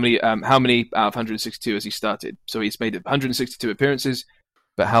out of 162 has he started? So he's made 162 appearances.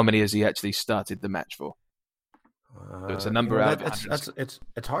 but how many has he actually started the match for? So it's a number out of 100.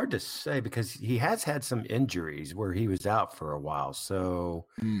 It's hard to say because he has had some injuries where he was out for a while. So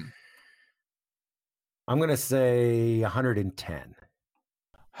I'm going to say 110.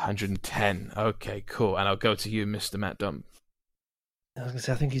 110. Okay, cool. And I'll go to you, Mr. Matt Dunn. I was going to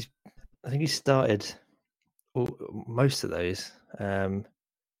say, I think he's started most of those. I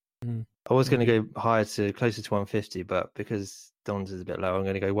was going to go higher closer to 150, but because Don's is a bit low, I'm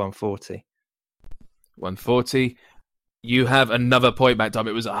going to go 140. 140. You have another point, Matt Dunn.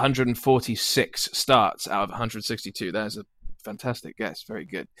 It was 146 starts out of 162. That is a fantastic guess. Very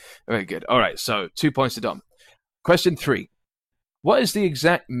good. Very good. All right, so 2 points to Don. Question 3. What is the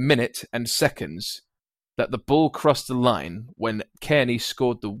exact minute and seconds that the ball crossed the line when Kearney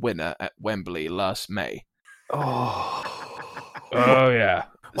scored the winner at Wembley last May? Oh yeah.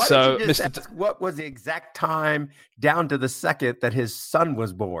 So, Mr. What was the exact time down to the second that his son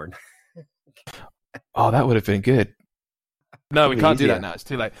was born? Oh, that would have been good. No, we can't do that now. It's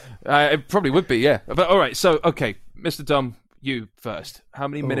too late. It probably would be, yeah. But all right. So, okay, Mr. Dom, you first. How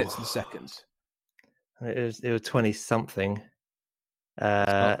many minutes and seconds? It was 20 something.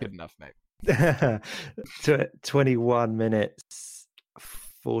 Not good enough, mate. 21 minutes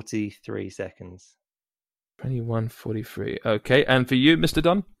 43 seconds. 21:43. Okay, and for you, Mr.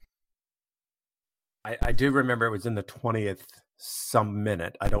 Dunn? I do remember it was in the 20th some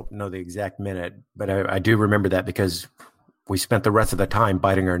minute. I don't know the exact minute, but I do remember that because we spent the rest of the time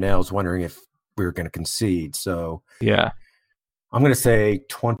biting our nails wondering if we were going to concede. So yeah, I'm going to say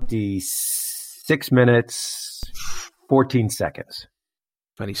 26 minutes, 14 seconds.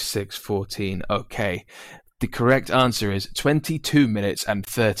 26:14. Okay. The correct answer is 22 minutes and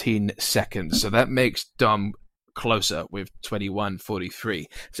 13 seconds. So that makes Dom closer with 21:43.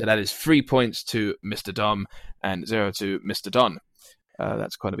 So that is 3 points to Mr. Dom and 0 to Mr. Don.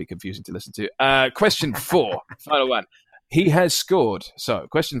 That's quite a bit confusing to listen to. Question 4, final one. He has scored. So,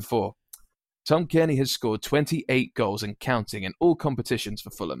 question 4. Tom Kearney has scored 28 goals and counting in all competitions for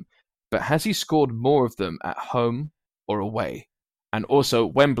Fulham. But has he scored more of them at home or away? And also,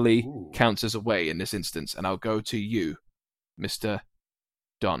 Wembley counts as away in this instance. And I'll go to you, Mr.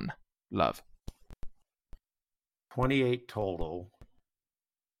 Don Love. 28 total.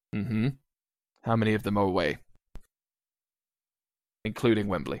 Mm-hmm. How many of them are away? Including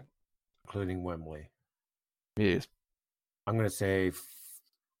Wembley. Including Wembley. Yes. I'm going to say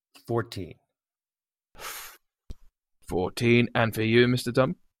 14. 14. And for you, Mr.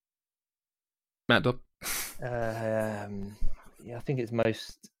 Dunn? Matt Dunn? Yeah, I think it's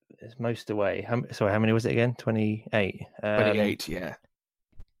most away. Sorry, how many was it again? 28. 28, yeah.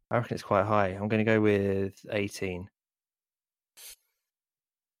 I reckon it's quite high. I'm going to go with 18.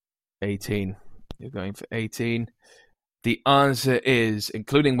 18. You're going for 18. The answer is,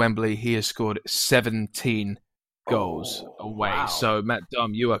 including Wembley, he has scored 17 goals away. Wow. So, Matt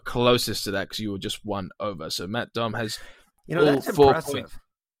Dom, you are closest to that because you were just one over. So, Matt Dom has that's 4 impressive. points.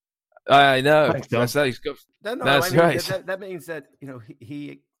 I know. Thanks, that's that. He's got, that's right. That means that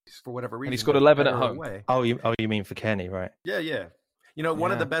he for whatever reason, and he scored 11 at home. Away. Oh, you mean for Kenny, right? Yeah.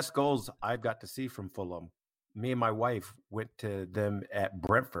 One of the best goals I've got to see from Fulham. Me and my wife went to them at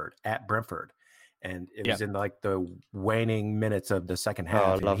Brentford, and it was in like the waning minutes of the second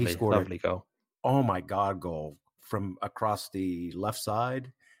half. Oh, lovely, he scored lovely goal. Oh my God, goal from across the left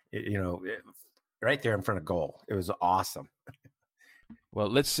side. Right there in front of goal. It was awesome. Well,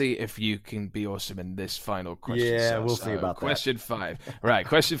 let's see if you can be awesome in this final question. Yeah, we'll see about question that. 5. Right,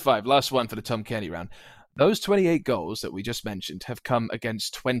 question 5. Last one for the Tom Kearney round. Those 28 goals that we just mentioned have come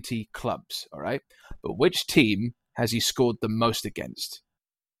against 20 clubs, all right? But which team has he scored the most against?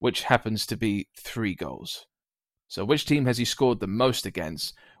 Which happens to be 3 goals. So which team has he scored the most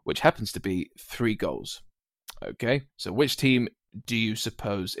against, which happens to be 3 goals? Okay, so which team do you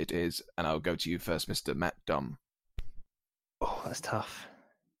suppose it is? And I'll go to you first, Mr. Matt Dom. Oh, that's tough.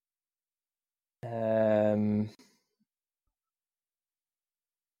 I'm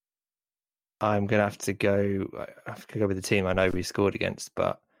gonna have to go with the team I know we scored against,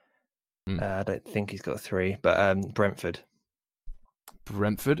 but I don't think he's got 3. But Brentford.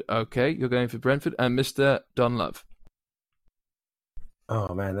 Brentford, okay, you're going for Brentford, and Mr. Don Love.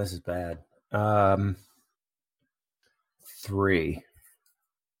 Oh man, this is bad. 3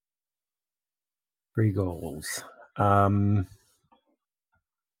 goals. Had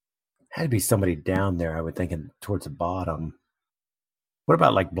to be somebody down there, I would think, towards the bottom. What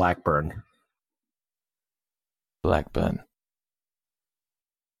about like Blackburn? Blackburn.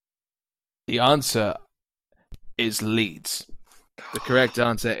 The answer is Leeds. The correct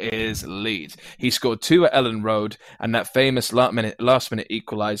answer is Leeds. He scored 2 at Ellen Road and that famous last-minute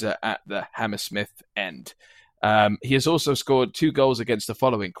equaliser at the Hammersmith end. He has also scored 2 goals against the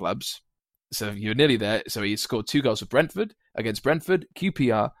following clubs. So you're nearly there. So he scored 2 goals for Brentford, against Brentford,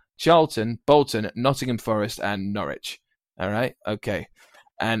 QPR, Charlton, Bolton, Nottingham Forest, and Norwich. All right? Okay.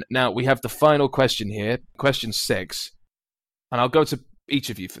 And now we have the final question here, question 6. And I'll go to each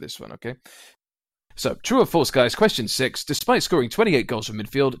of you for this one, okay? So, true or false, guys? Question 6. Despite scoring 28 goals from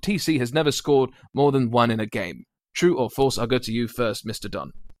midfield, TC has never scored more than 1 in a game. True or false? I'll go to you first, Mr.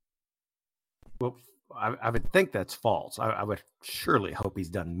 Don. Well, I would think that's false. I would surely hope he's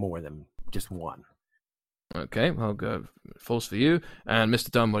done more than just 1. Okay, I'll go false for you. And Mr.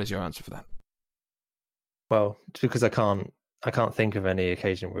 Don, what is your answer for that? Well, because I can't think of any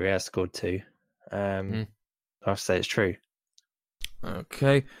occasion where he has scored 2. I'll say it's true.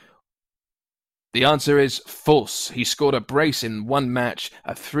 Okay. The answer is false. He scored a brace in 1 match,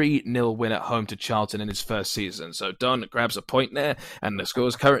 a 3-0 win at home to Charlton in his first season. So Don grabs a point there, and the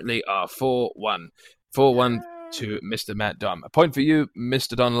scores currently are 4-1. 4-1 to Mr. Matt Dom. A point for you,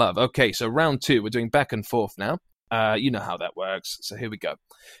 Mr. Don Love. Okay, so round 2. We're doing back and forth now. You know how that works. So here we go.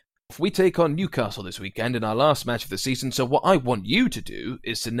 We take on Newcastle this weekend in our last match of the season, so what I want you to do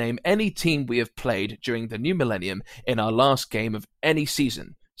is to name any team we have played during the new millennium in our last game of any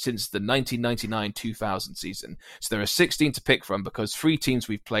season since the 1999-2000 season. So there are 16 to pick from because 3 teams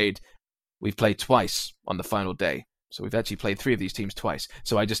we've played twice on the final day. So we've actually played 3 of these teams twice.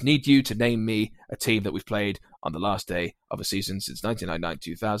 So I just need you to name me a team that we've played on the last day of a season since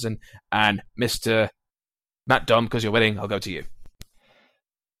 1999-2000. And Mr. Matt Dom, because you're winning, I'll go to you.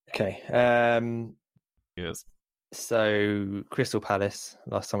 Okay. Yes. So Crystal Palace,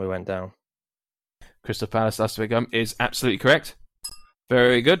 last time we went down. Crystal Palace last week is absolutely correct.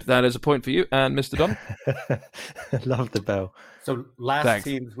 Very good. That is a point for you. And Mr. Don? Love the bell. So last Thanks.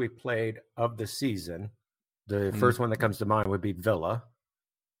 teams we played of the season, the first one that comes to mind would be Villa.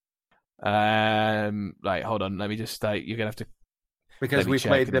 Right, hold on. Let me just you're going to have to... Because we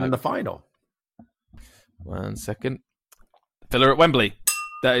played them in the final. 1 second. Villa at Wembley.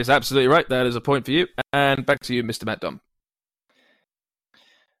 That is absolutely right. That is a point for you. And back to you, Mr. Matt Dom.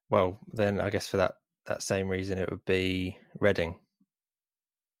 Well, then I guess for that same reason, it would be Reading.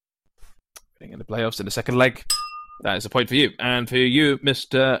 Reading in the playoffs in the second leg. That is a point for you. And for you,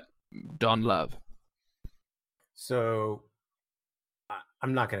 Mr. Don Love. So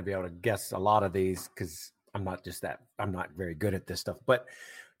I'm not going to be able to guess a lot of these because I'm not very good at this stuff. But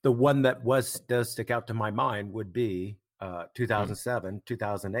the one that does stick out to my mind would be 2007,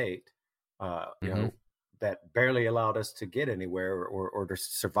 2008, you know, that barely allowed us to get anywhere or to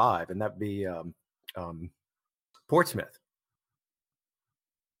survive. And that'd be Portsmouth.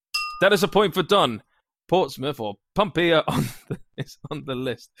 That is a point for Don. Portsmouth or Pompey is on the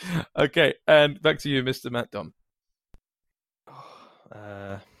list. Okay, and back to you, Mr. Matt Dom.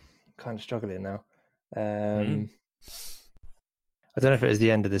 Kind of struggling now. I don't know if it was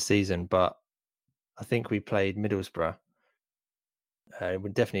the end of the season, but I think we played Middlesbrough. We're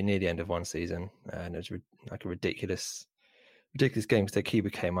definitely near the end of one season, and it was like a ridiculous game because their keeper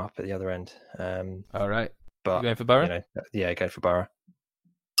came up at the other end. All right, but you going for Borough? You know, yeah, go for Borough.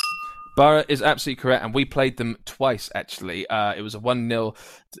 Borough is absolutely correct, and we played them twice, actually. It was a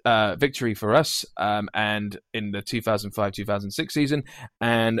 1-0 victory for us and in the 2005-2006 season,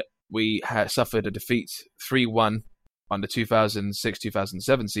 and we had suffered a defeat 3-1 on the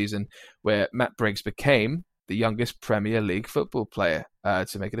 2006-2007 season, where Matt Briggs became the youngest Premier League football player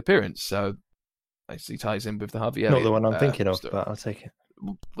to make an appearance. So, actually ties in with the Harvey Elliott. Not the one I'm thinking of, story. but I'll take it.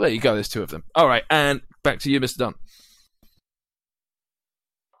 There you go, there's 2 of them. All right, and back to you, Mr. Dunn.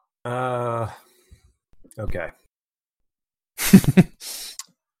 Okay.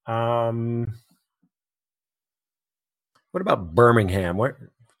 What about Birmingham?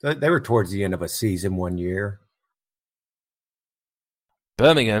 They were towards the end of a season one year.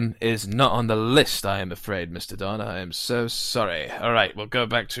 Birmingham is not on the list, I am afraid, Mr. Don. I am so sorry. All right, we'll go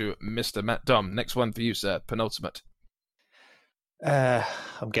back to Mr. Matt Dom. Next one for you, sir. Penultimate.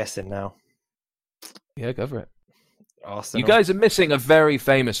 I'm guessing now. Yeah, go for it. Arsenal. You guys are missing a very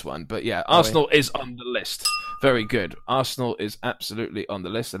famous one, but yeah, Arsenal is on the list. Very good. Arsenal is absolutely on the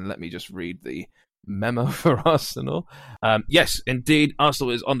list, and let me just read the memo for Arsenal. Yes, indeed,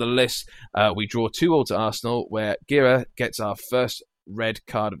 Arsenal is on the list. We draw 2-2 to Arsenal, where Gira gets our first red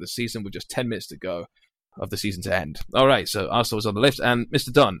card of the season with just 10 minutes to go of the season to end. All right, so Arsenal is on the list, and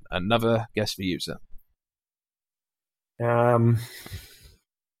Mr. Dunn, another guess for you, sir.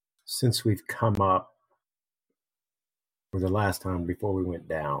 Since we've come up for the last time before we went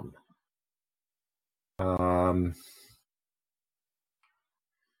down,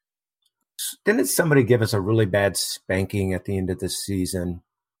 didn't somebody give us a really bad spanking at the end of the season?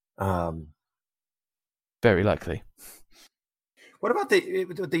 Very likely. What about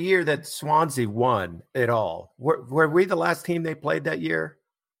the year that Swansea won it all? Were we the last team they played that year?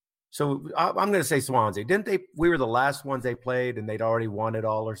 So I'm going to say Swansea. Didn't they? We were the last ones they played, and they'd already won it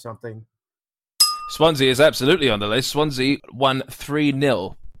all or something. Swansea is absolutely on the list. Swansea won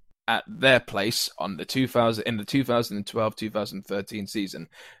 3-0 at their place in the 2012-2013 season.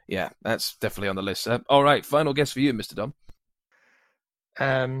 Yeah, that's definitely on the list. All right, final guess for you, Mr. Dom.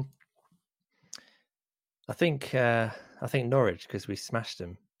 I think Norwich, because we smashed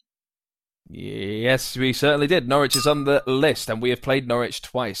them. Yes, we certainly did. Norwich is on the list, and we have played Norwich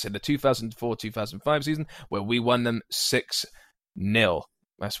twice in the 2004-2005 season, where we won them 6-0.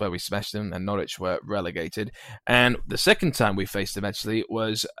 That's where we smashed them, and Norwich were relegated. And the second time we faced them, actually,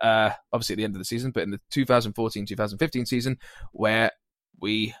 was obviously at the end of the season, but in the 2014-2015 season, where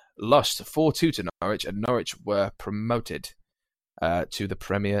we lost 4-2 to Norwich, and Norwich were promoted to the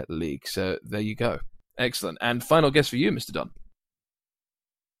Premier League. So there you go. Excellent. And final guess for you, Mr. Don.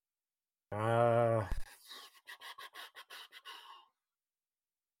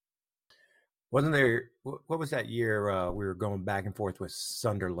 Wasn't there? What was that year we were going back and forth with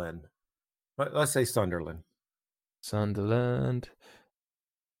Sunderland? Let's say Sunderland.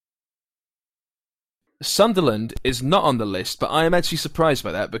 Sunderland is not on the list, but I am actually surprised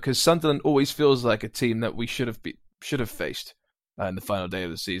by that because Sunderland always feels like a team that we should have faced in the final day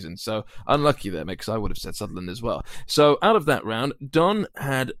of the season. So unlucky there, mate, because I would have said Sunderland as well. So out of that round, Don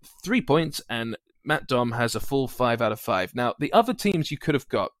had 3 points and Matt Dom has a full 5 out of 5. Now, the other teams you could have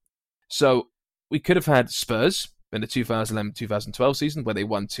got, so we could have had Spurs in the 2011-2012 season where they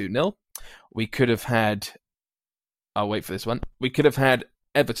won 2-0. We could have had, I'll wait for this one, we could have had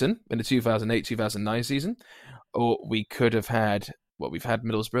Everton in the 2008-2009 season, or we could have had, we've had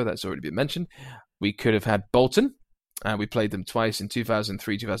Middlesbrough, that's already been mentioned. We could have had Bolton, and we played them twice in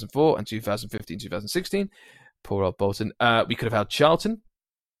 2003-2004 and 2015-2016. Poor old Bolton. We could have had Charlton.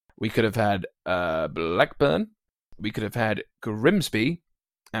 We could have had Blackburn. We could have had Grimsby.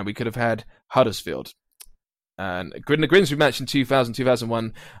 And we could have had Huddersfield. And in the Grimsby match in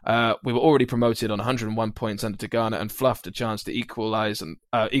 2000-2001, we were already promoted on 101 points under Tigana and fluffed a chance to equal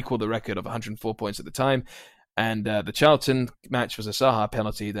the record of 104 points at the time. And the Charlton match was a Saha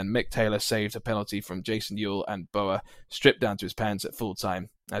penalty. Then Mick Taylor saved a penalty from Jason Ewell, and Boa stripped down to his pants at full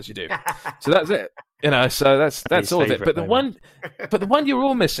time, as you do. So that's it. So that's all of it. But the one you're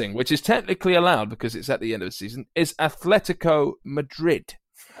all missing, which is technically allowed because it's at the end of the season, is Atletico Madrid.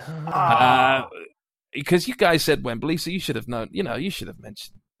 Because you guys said Wembley, so you should have known. You should have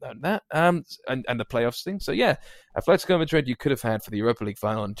mentioned that. And the playoffs thing. So yeah, Atletico Madrid you could have had for the Europa League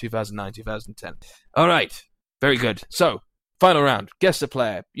final in 2009-2010. All right, very good. So final round, guess the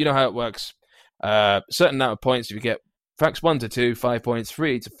player. You know how it works. Certain amount of points if you get facts 1 to 2, 5 points,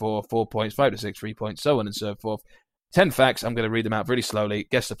 3 to 4, 4 points, 5 to 6, 3 points, so on and so forth. 10 facts. I'm going to read them out really slowly.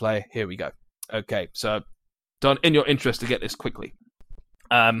 Guess the player. Here we go. Okay, so Don, in your interest to get this quickly.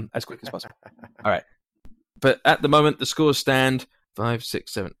 As quick as possible. All right. But at the moment, the scores stand 5,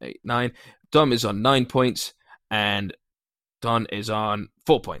 6, 7, 8, 9. Dom is on 9 points, and Don is on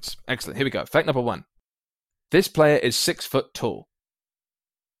 4 points. Excellent. Here we go. Fact number 1. This player is 6 foot tall.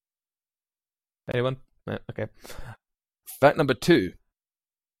 Anyone? No, okay. Fact number 2.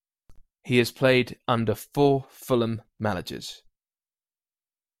 He has played under 4 Fulham managers.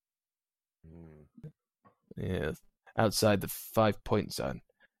 Yeah. Outside the 5-point zone.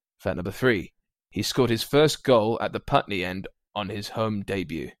 Fact number 3. He scored his first goal at the Putney end on his home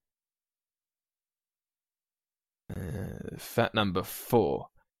debut. Fact number 4.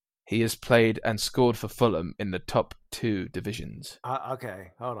 He has played and scored for Fulham in the top 2 divisions.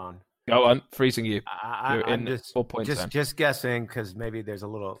 Okay, hold on. Go on, freezing you. You're I'm in 4 points zone. just guessing because maybe there's a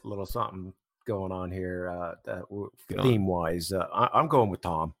little something going on here theme wise. I'm going with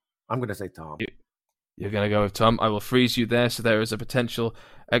Tom. I'm going to say Tom. You're going to go with Tom. I will freeze you there, so there is a potential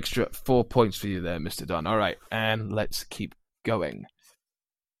extra 4 points for you there, Mr. Don. All right, and let's keep going.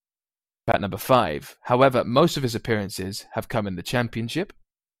 Fact number 5. However, most of his appearances have come in the Championship.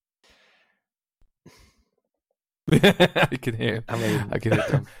 I can hear. I can hear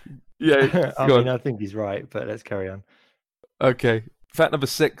Tom. Yeah, I think he's right, but let's carry on. Okay. Fact number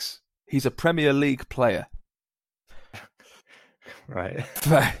 6. He's a Premier League player. Right.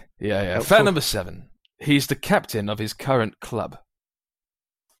 Yeah. Fact number 7. He's the captain of his current club.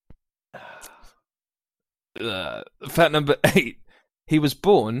 Fact number 8. He was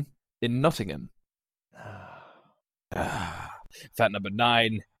born in Nottingham. Fact number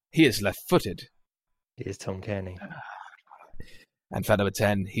 9. He is left-footed. He is Tom Kearney. And fact number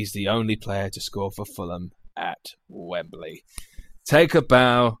 10, he's the only player to score for Fulham at Wembley. Take a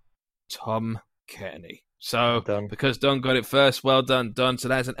bow, Tom Kearney. So, Done. because Don got it first, well done, Don. So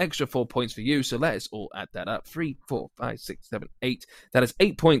that's an extra 4 points for you. So let's all add that up. 3, 4, 5, 6, 7, 8. That is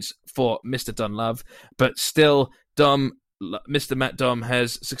 8 points for Mr. Don Love. But still, Mr. Matt Dom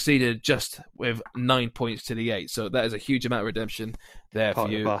has succeeded just with 9 points to the 8. So that is a huge amount of redemption there for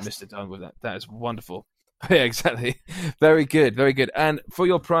you, Mr. Dom, with that. That is wonderful. Yeah, exactly. Very good, very good. And for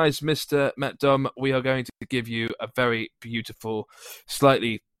your prize, Mr. Matt Dom, we are going to give you a very beautiful,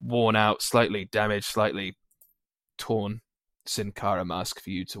 slightly worn out, slightly damaged, slightly torn Sin Cara mask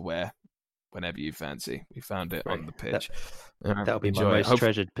for you to wear whenever you fancy. We found it on the pitch. That'll be my most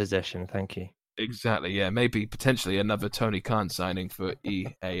treasured possession. Thank you. Exactly, yeah. Maybe potentially another Tony Khan signing for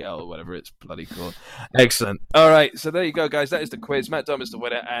EAL, whatever it's bloody called. Excellent. All right, so there you go, guys. That is the quiz. Matt Dom is the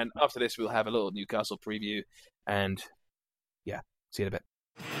winner, and after this, we'll have a little Newcastle preview. And yeah, see you in a bit.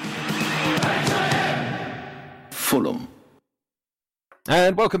 Fulham.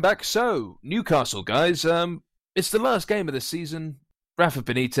 And welcome back. So, Newcastle, guys. It's the last game of the season. Rafa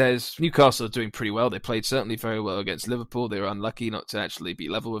Benitez, Newcastle are doing pretty well. They played certainly very well against Liverpool. They were unlucky not to actually be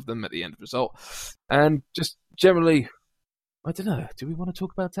level with them at the end result. And just generally, I don't know, do we want to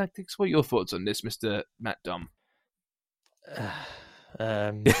talk about tactics? What are your thoughts on this, Mr. Matt Dom?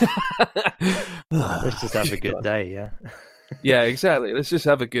 Let's just have a good day, yeah? Yeah, exactly. Let's just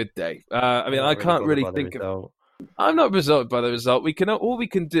have a good day. I can't really think of... I'm not resulted by the result. All we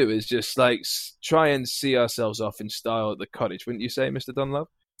can do is just try and see ourselves off in style at the Cottage, wouldn't you say, Mr. Dunlop?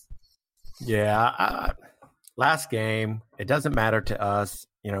 Yeah, last game, it doesn't matter to us.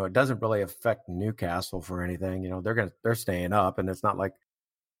 It doesn't really affect Newcastle for anything. They're staying up, and it's not like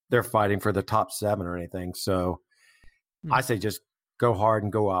they're fighting for the top 7 or anything. So I say just go hard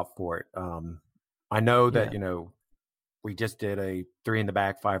and go out for it. I know that we just did a 3 in the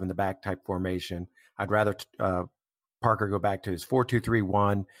back, 5 in the back type formation. I'd rather Parker go back to his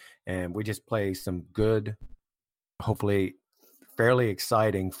 4-2-3-1, and we just play some good, hopefully fairly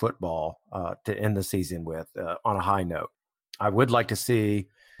exciting football to end the season with on a high note. I would like to see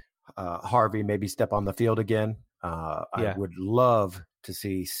Harvey maybe step on the field again. I would love to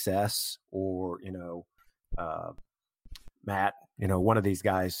see Cess or Matt, one of these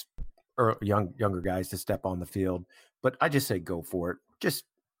guys, or younger guys, to step on the field. But I just say go for it. Just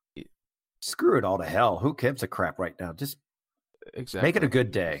screw it all to hell. Who gives a crap right now? Just make it a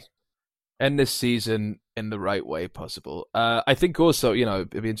good day. End this season in the right way possible. I think also, it'd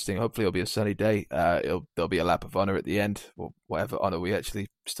be interesting. Hopefully it'll be a sunny day. There'll be a lap of honor at the end, or whatever honor we actually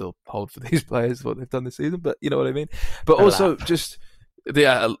still hold for these players, what they've done this season. But you know what I mean? But also just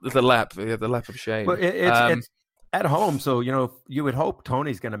the lap of shame. Well, it's at home, so you would hope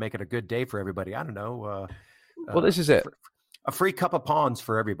Tony's going to make it a good day for everybody. I don't know. Well, this is it. A free cup of pawns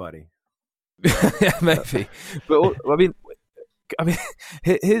for everybody. Yeah, maybe. But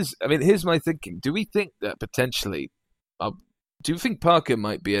here's my thinking. Do we think that potentially? Do you think Parker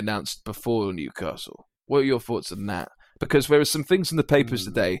might be announced before Newcastle? What are your thoughts on that? Because there are some things in the papers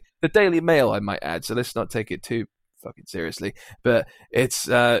today. The Daily Mail, I might add. So let's not take it too fucking seriously. But it's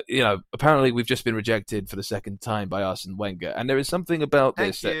apparently we've just been rejected for the second time by Arsene Wenger, and there is something about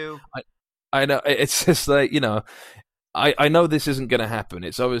this that I know. It's just I know this isn't going to happen.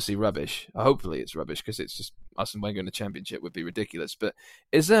 It's obviously rubbish. Hopefully it's rubbish, because it's just Arsene Wenger in the Championship would be ridiculous. But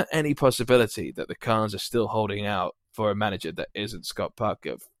is there any possibility that the Khans are still holding out for a manager that isn't Scott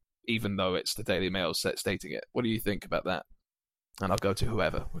Parker, even though it's the Daily Mail stating it? What do you think about that? And I'll go to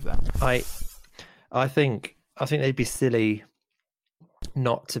whoever with that. I think they'd be silly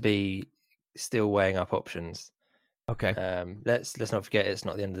not to be still weighing up options. Okay. Let's not forget it's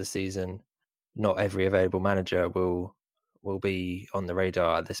not the end of the season. Not every available manager will be on the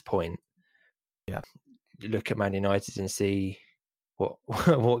radar at this point. Yeah. Look at Man United and see what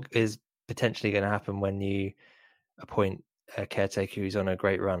is potentially going to happen when you appoint a caretaker who's on a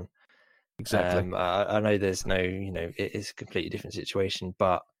great run. Exactly. I know there's no, it is a completely different situation,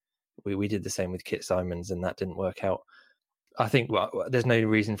 but we did the same with Kit Simons and that didn't work out. I think there's no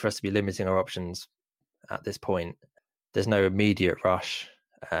reason for us to be limiting our options at this point. There's no immediate rush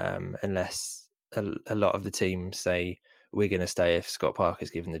unless a lot of the team say we're going to stay if Scott Parker's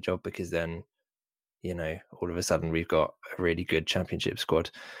given the job, because then, all of a sudden we've got a really good Championship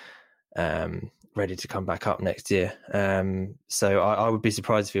squad ready to come back up next year. So I would be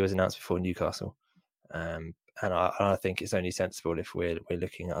surprised if he was announced before Newcastle. And I think it's only sensible if we're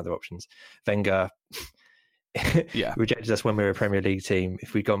looking at other options. Wenger rejected us when we were a Premier League team.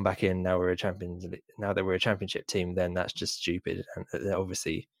 If we'd gone back in, now that we're a Championship team, then that's just stupid. And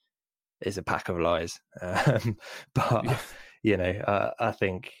obviously is a pack of lies. But I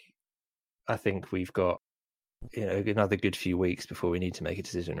think we've got another good few weeks before we need to make a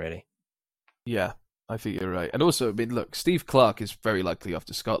decision. Really. Yeah, I think you're right. And also, I mean, look, Steve Clarke is very likely off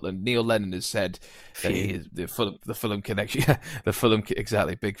to Scotland. Neil Lennon has said that he is the Fulham connection. Yeah, the Fulham,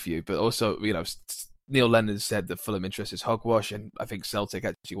 exactly, big few. But also, Neil Lennon has said that Fulham interest is hogwash, and I think Celtic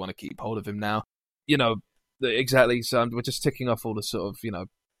actually want to keep hold of him now. Exactly. So we're just ticking off all the sort of,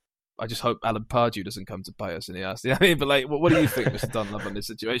 I just hope Alan Pardew doesn't come to bite us in the ass. I mean, but like, what do you think, Mr. Dunlop, on this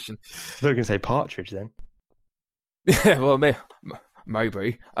situation? I was going to say Partridge then. Yeah, well,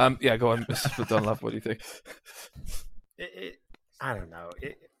 Mowbray. Yeah, go on, Mr. Dunlop. What do you think? I don't know.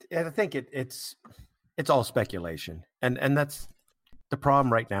 I think it's all speculation, and that's the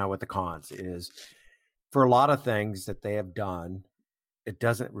problem right now with the Cons is for a lot of things that they have done, it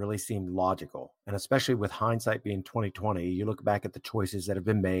doesn't really seem logical. And especially with hindsight being 2020, you look back at the choices that have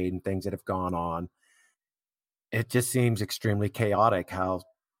been made and things that have gone on. It just seems extremely chaotic how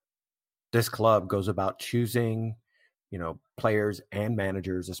this club goes about choosing, players and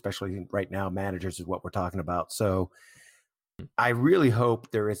managers, especially right now, managers is what we're talking about. So I really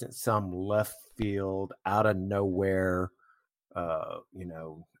hope there isn't some left field out of nowhere,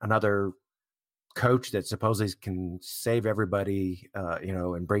 another coach that supposedly can save everybody,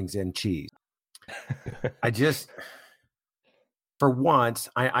 and brings in cheese. For once,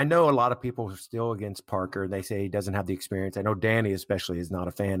 I know a lot of people are still against Parker. They say he doesn't have the experience. I know Danny especially is not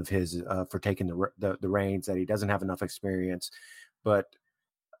a fan of his for taking the reins, that he doesn't have enough experience. But,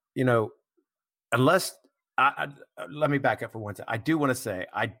 unless let me back up for one second. I do want to say,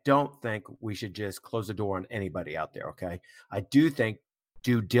 I don't think we should just close the door on anybody out there. Okay. I do think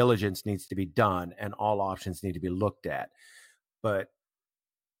due diligence needs to be done and all options need to be looked at. But,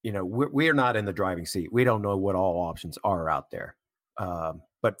 we are not in the driving seat. We don't know what all options are out there.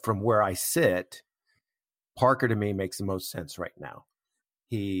 But from where I sit, Parker to me makes the most sense right now.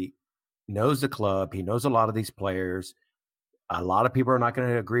 He knows the club. He knows a lot of these players. A lot of people are not going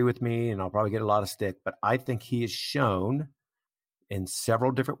to agree with me, and I'll probably get a lot of stick. But I think he has shown in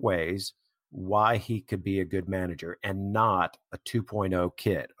several different ways why he could be a good manager and not a 2.0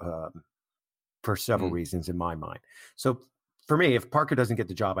 kid for several reasons in my mind. So for me, if Parker doesn't get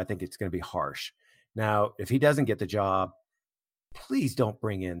the job, I think it's going to be harsh. Now, if he doesn't get the job, please don't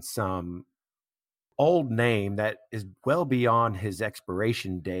bring in some old name that is well beyond his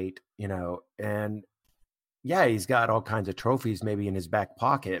expiration date, and yeah, he's got all kinds of trophies maybe in his back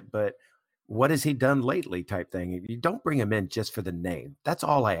pocket, but what has he done lately type thing? You don't bring him in just for the name. That's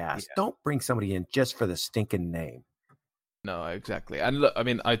all I ask. Yeah. Don't bring somebody in just for the stinking name. No, exactly. And look, I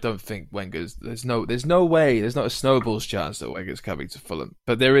mean, I don't think Wenger's. There's no way. There's not a snowball's chance that Wenger's coming to Fulham.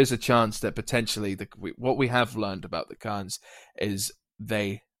 But there is a chance that potentially what we have learned about the Khans is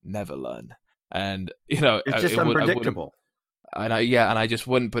they never learn, and it's just unpredictable. I just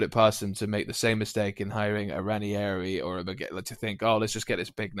wouldn't put it past them to make the same mistake in hiring a Ranieri or a Baguette to think, let's just get this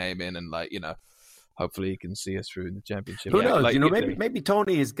big name in and hopefully he can see us through in the Championship. Who knows? Maybe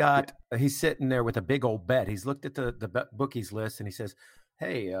Tony has got. He's sitting there with a big old bet. He's looked at the bookies list and he says,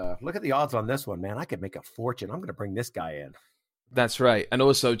 "Hey, look at the odds on this one, man. I could make a fortune. I'm going to bring this guy in." That's right, and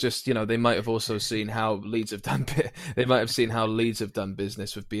also just they might have also seen how Leeds have done. They might have seen how Leeds have done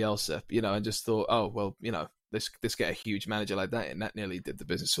business with Bielsa, and just thought, let's get a huge manager like that, and that nearly did the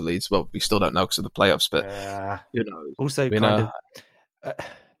business for Leeds. Well, we still don't know because of the playoffs, but also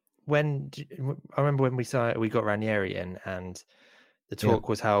when I remember when we got Ranieri in, and the talk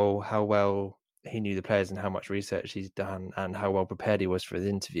was how well he knew the players and how much research he's done and how well prepared he was for the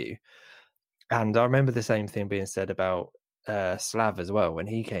interview. And I remember the same thing being said about Slav as well when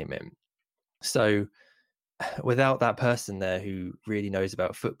he came in. So without that person there who really knows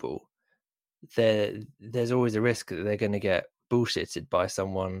about football, there's always a risk that they're going to get bullshitted by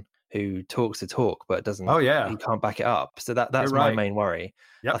someone who talks the talk but doesn't. Oh yeah, he can't back it up. So that's my main worry.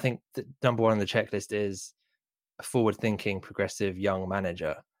 Yep. I think the number one on the checklist is a forward-thinking, progressive young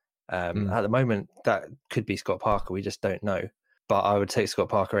manager. At the moment, that could be Scott Parker. We just don't know. But I would take Scott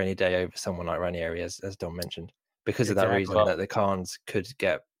Parker any day over someone like Ranieri, as Don mentioned, because of that reason that the Khans could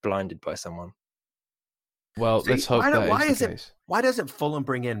get blinded by someone. Well, let's hope that is the case. Why doesn't Fulham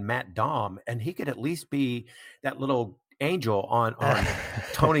bring in Matt Dom, and he could at least be that little angel on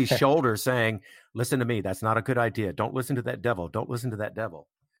Tony's shoulder saying, "Listen to me, that's not a good idea. Don't listen to that devil. Don't listen to that devil."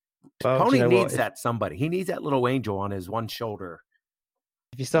 Well, Tony needs that somebody. He needs that little angel on his one shoulder.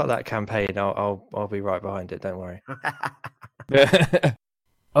 If you start that campaign, I'll be right behind it. Don't worry.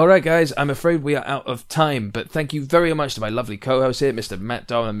 All right, guys, I'm afraid we are out of time, but thank you very much to my lovely co-hosts here, Mr. Matt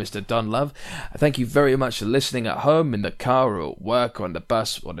Don and Mr. Don Love. Thank you very much for listening at home, in the car, or at work, or on the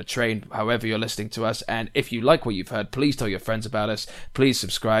bus, or on the train, however you're listening to us. And if you like what you've heard, please tell your friends about us. Please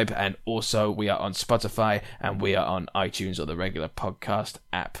subscribe. And also, we are on Spotify, and we are on iTunes, or the regular podcast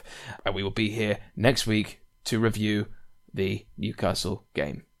app. And we will be here next week to review the Newcastle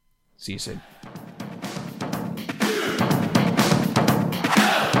game. See you soon.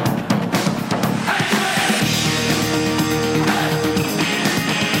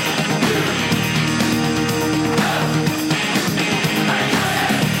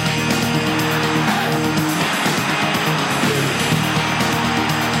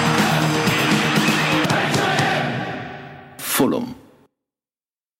 Fulham.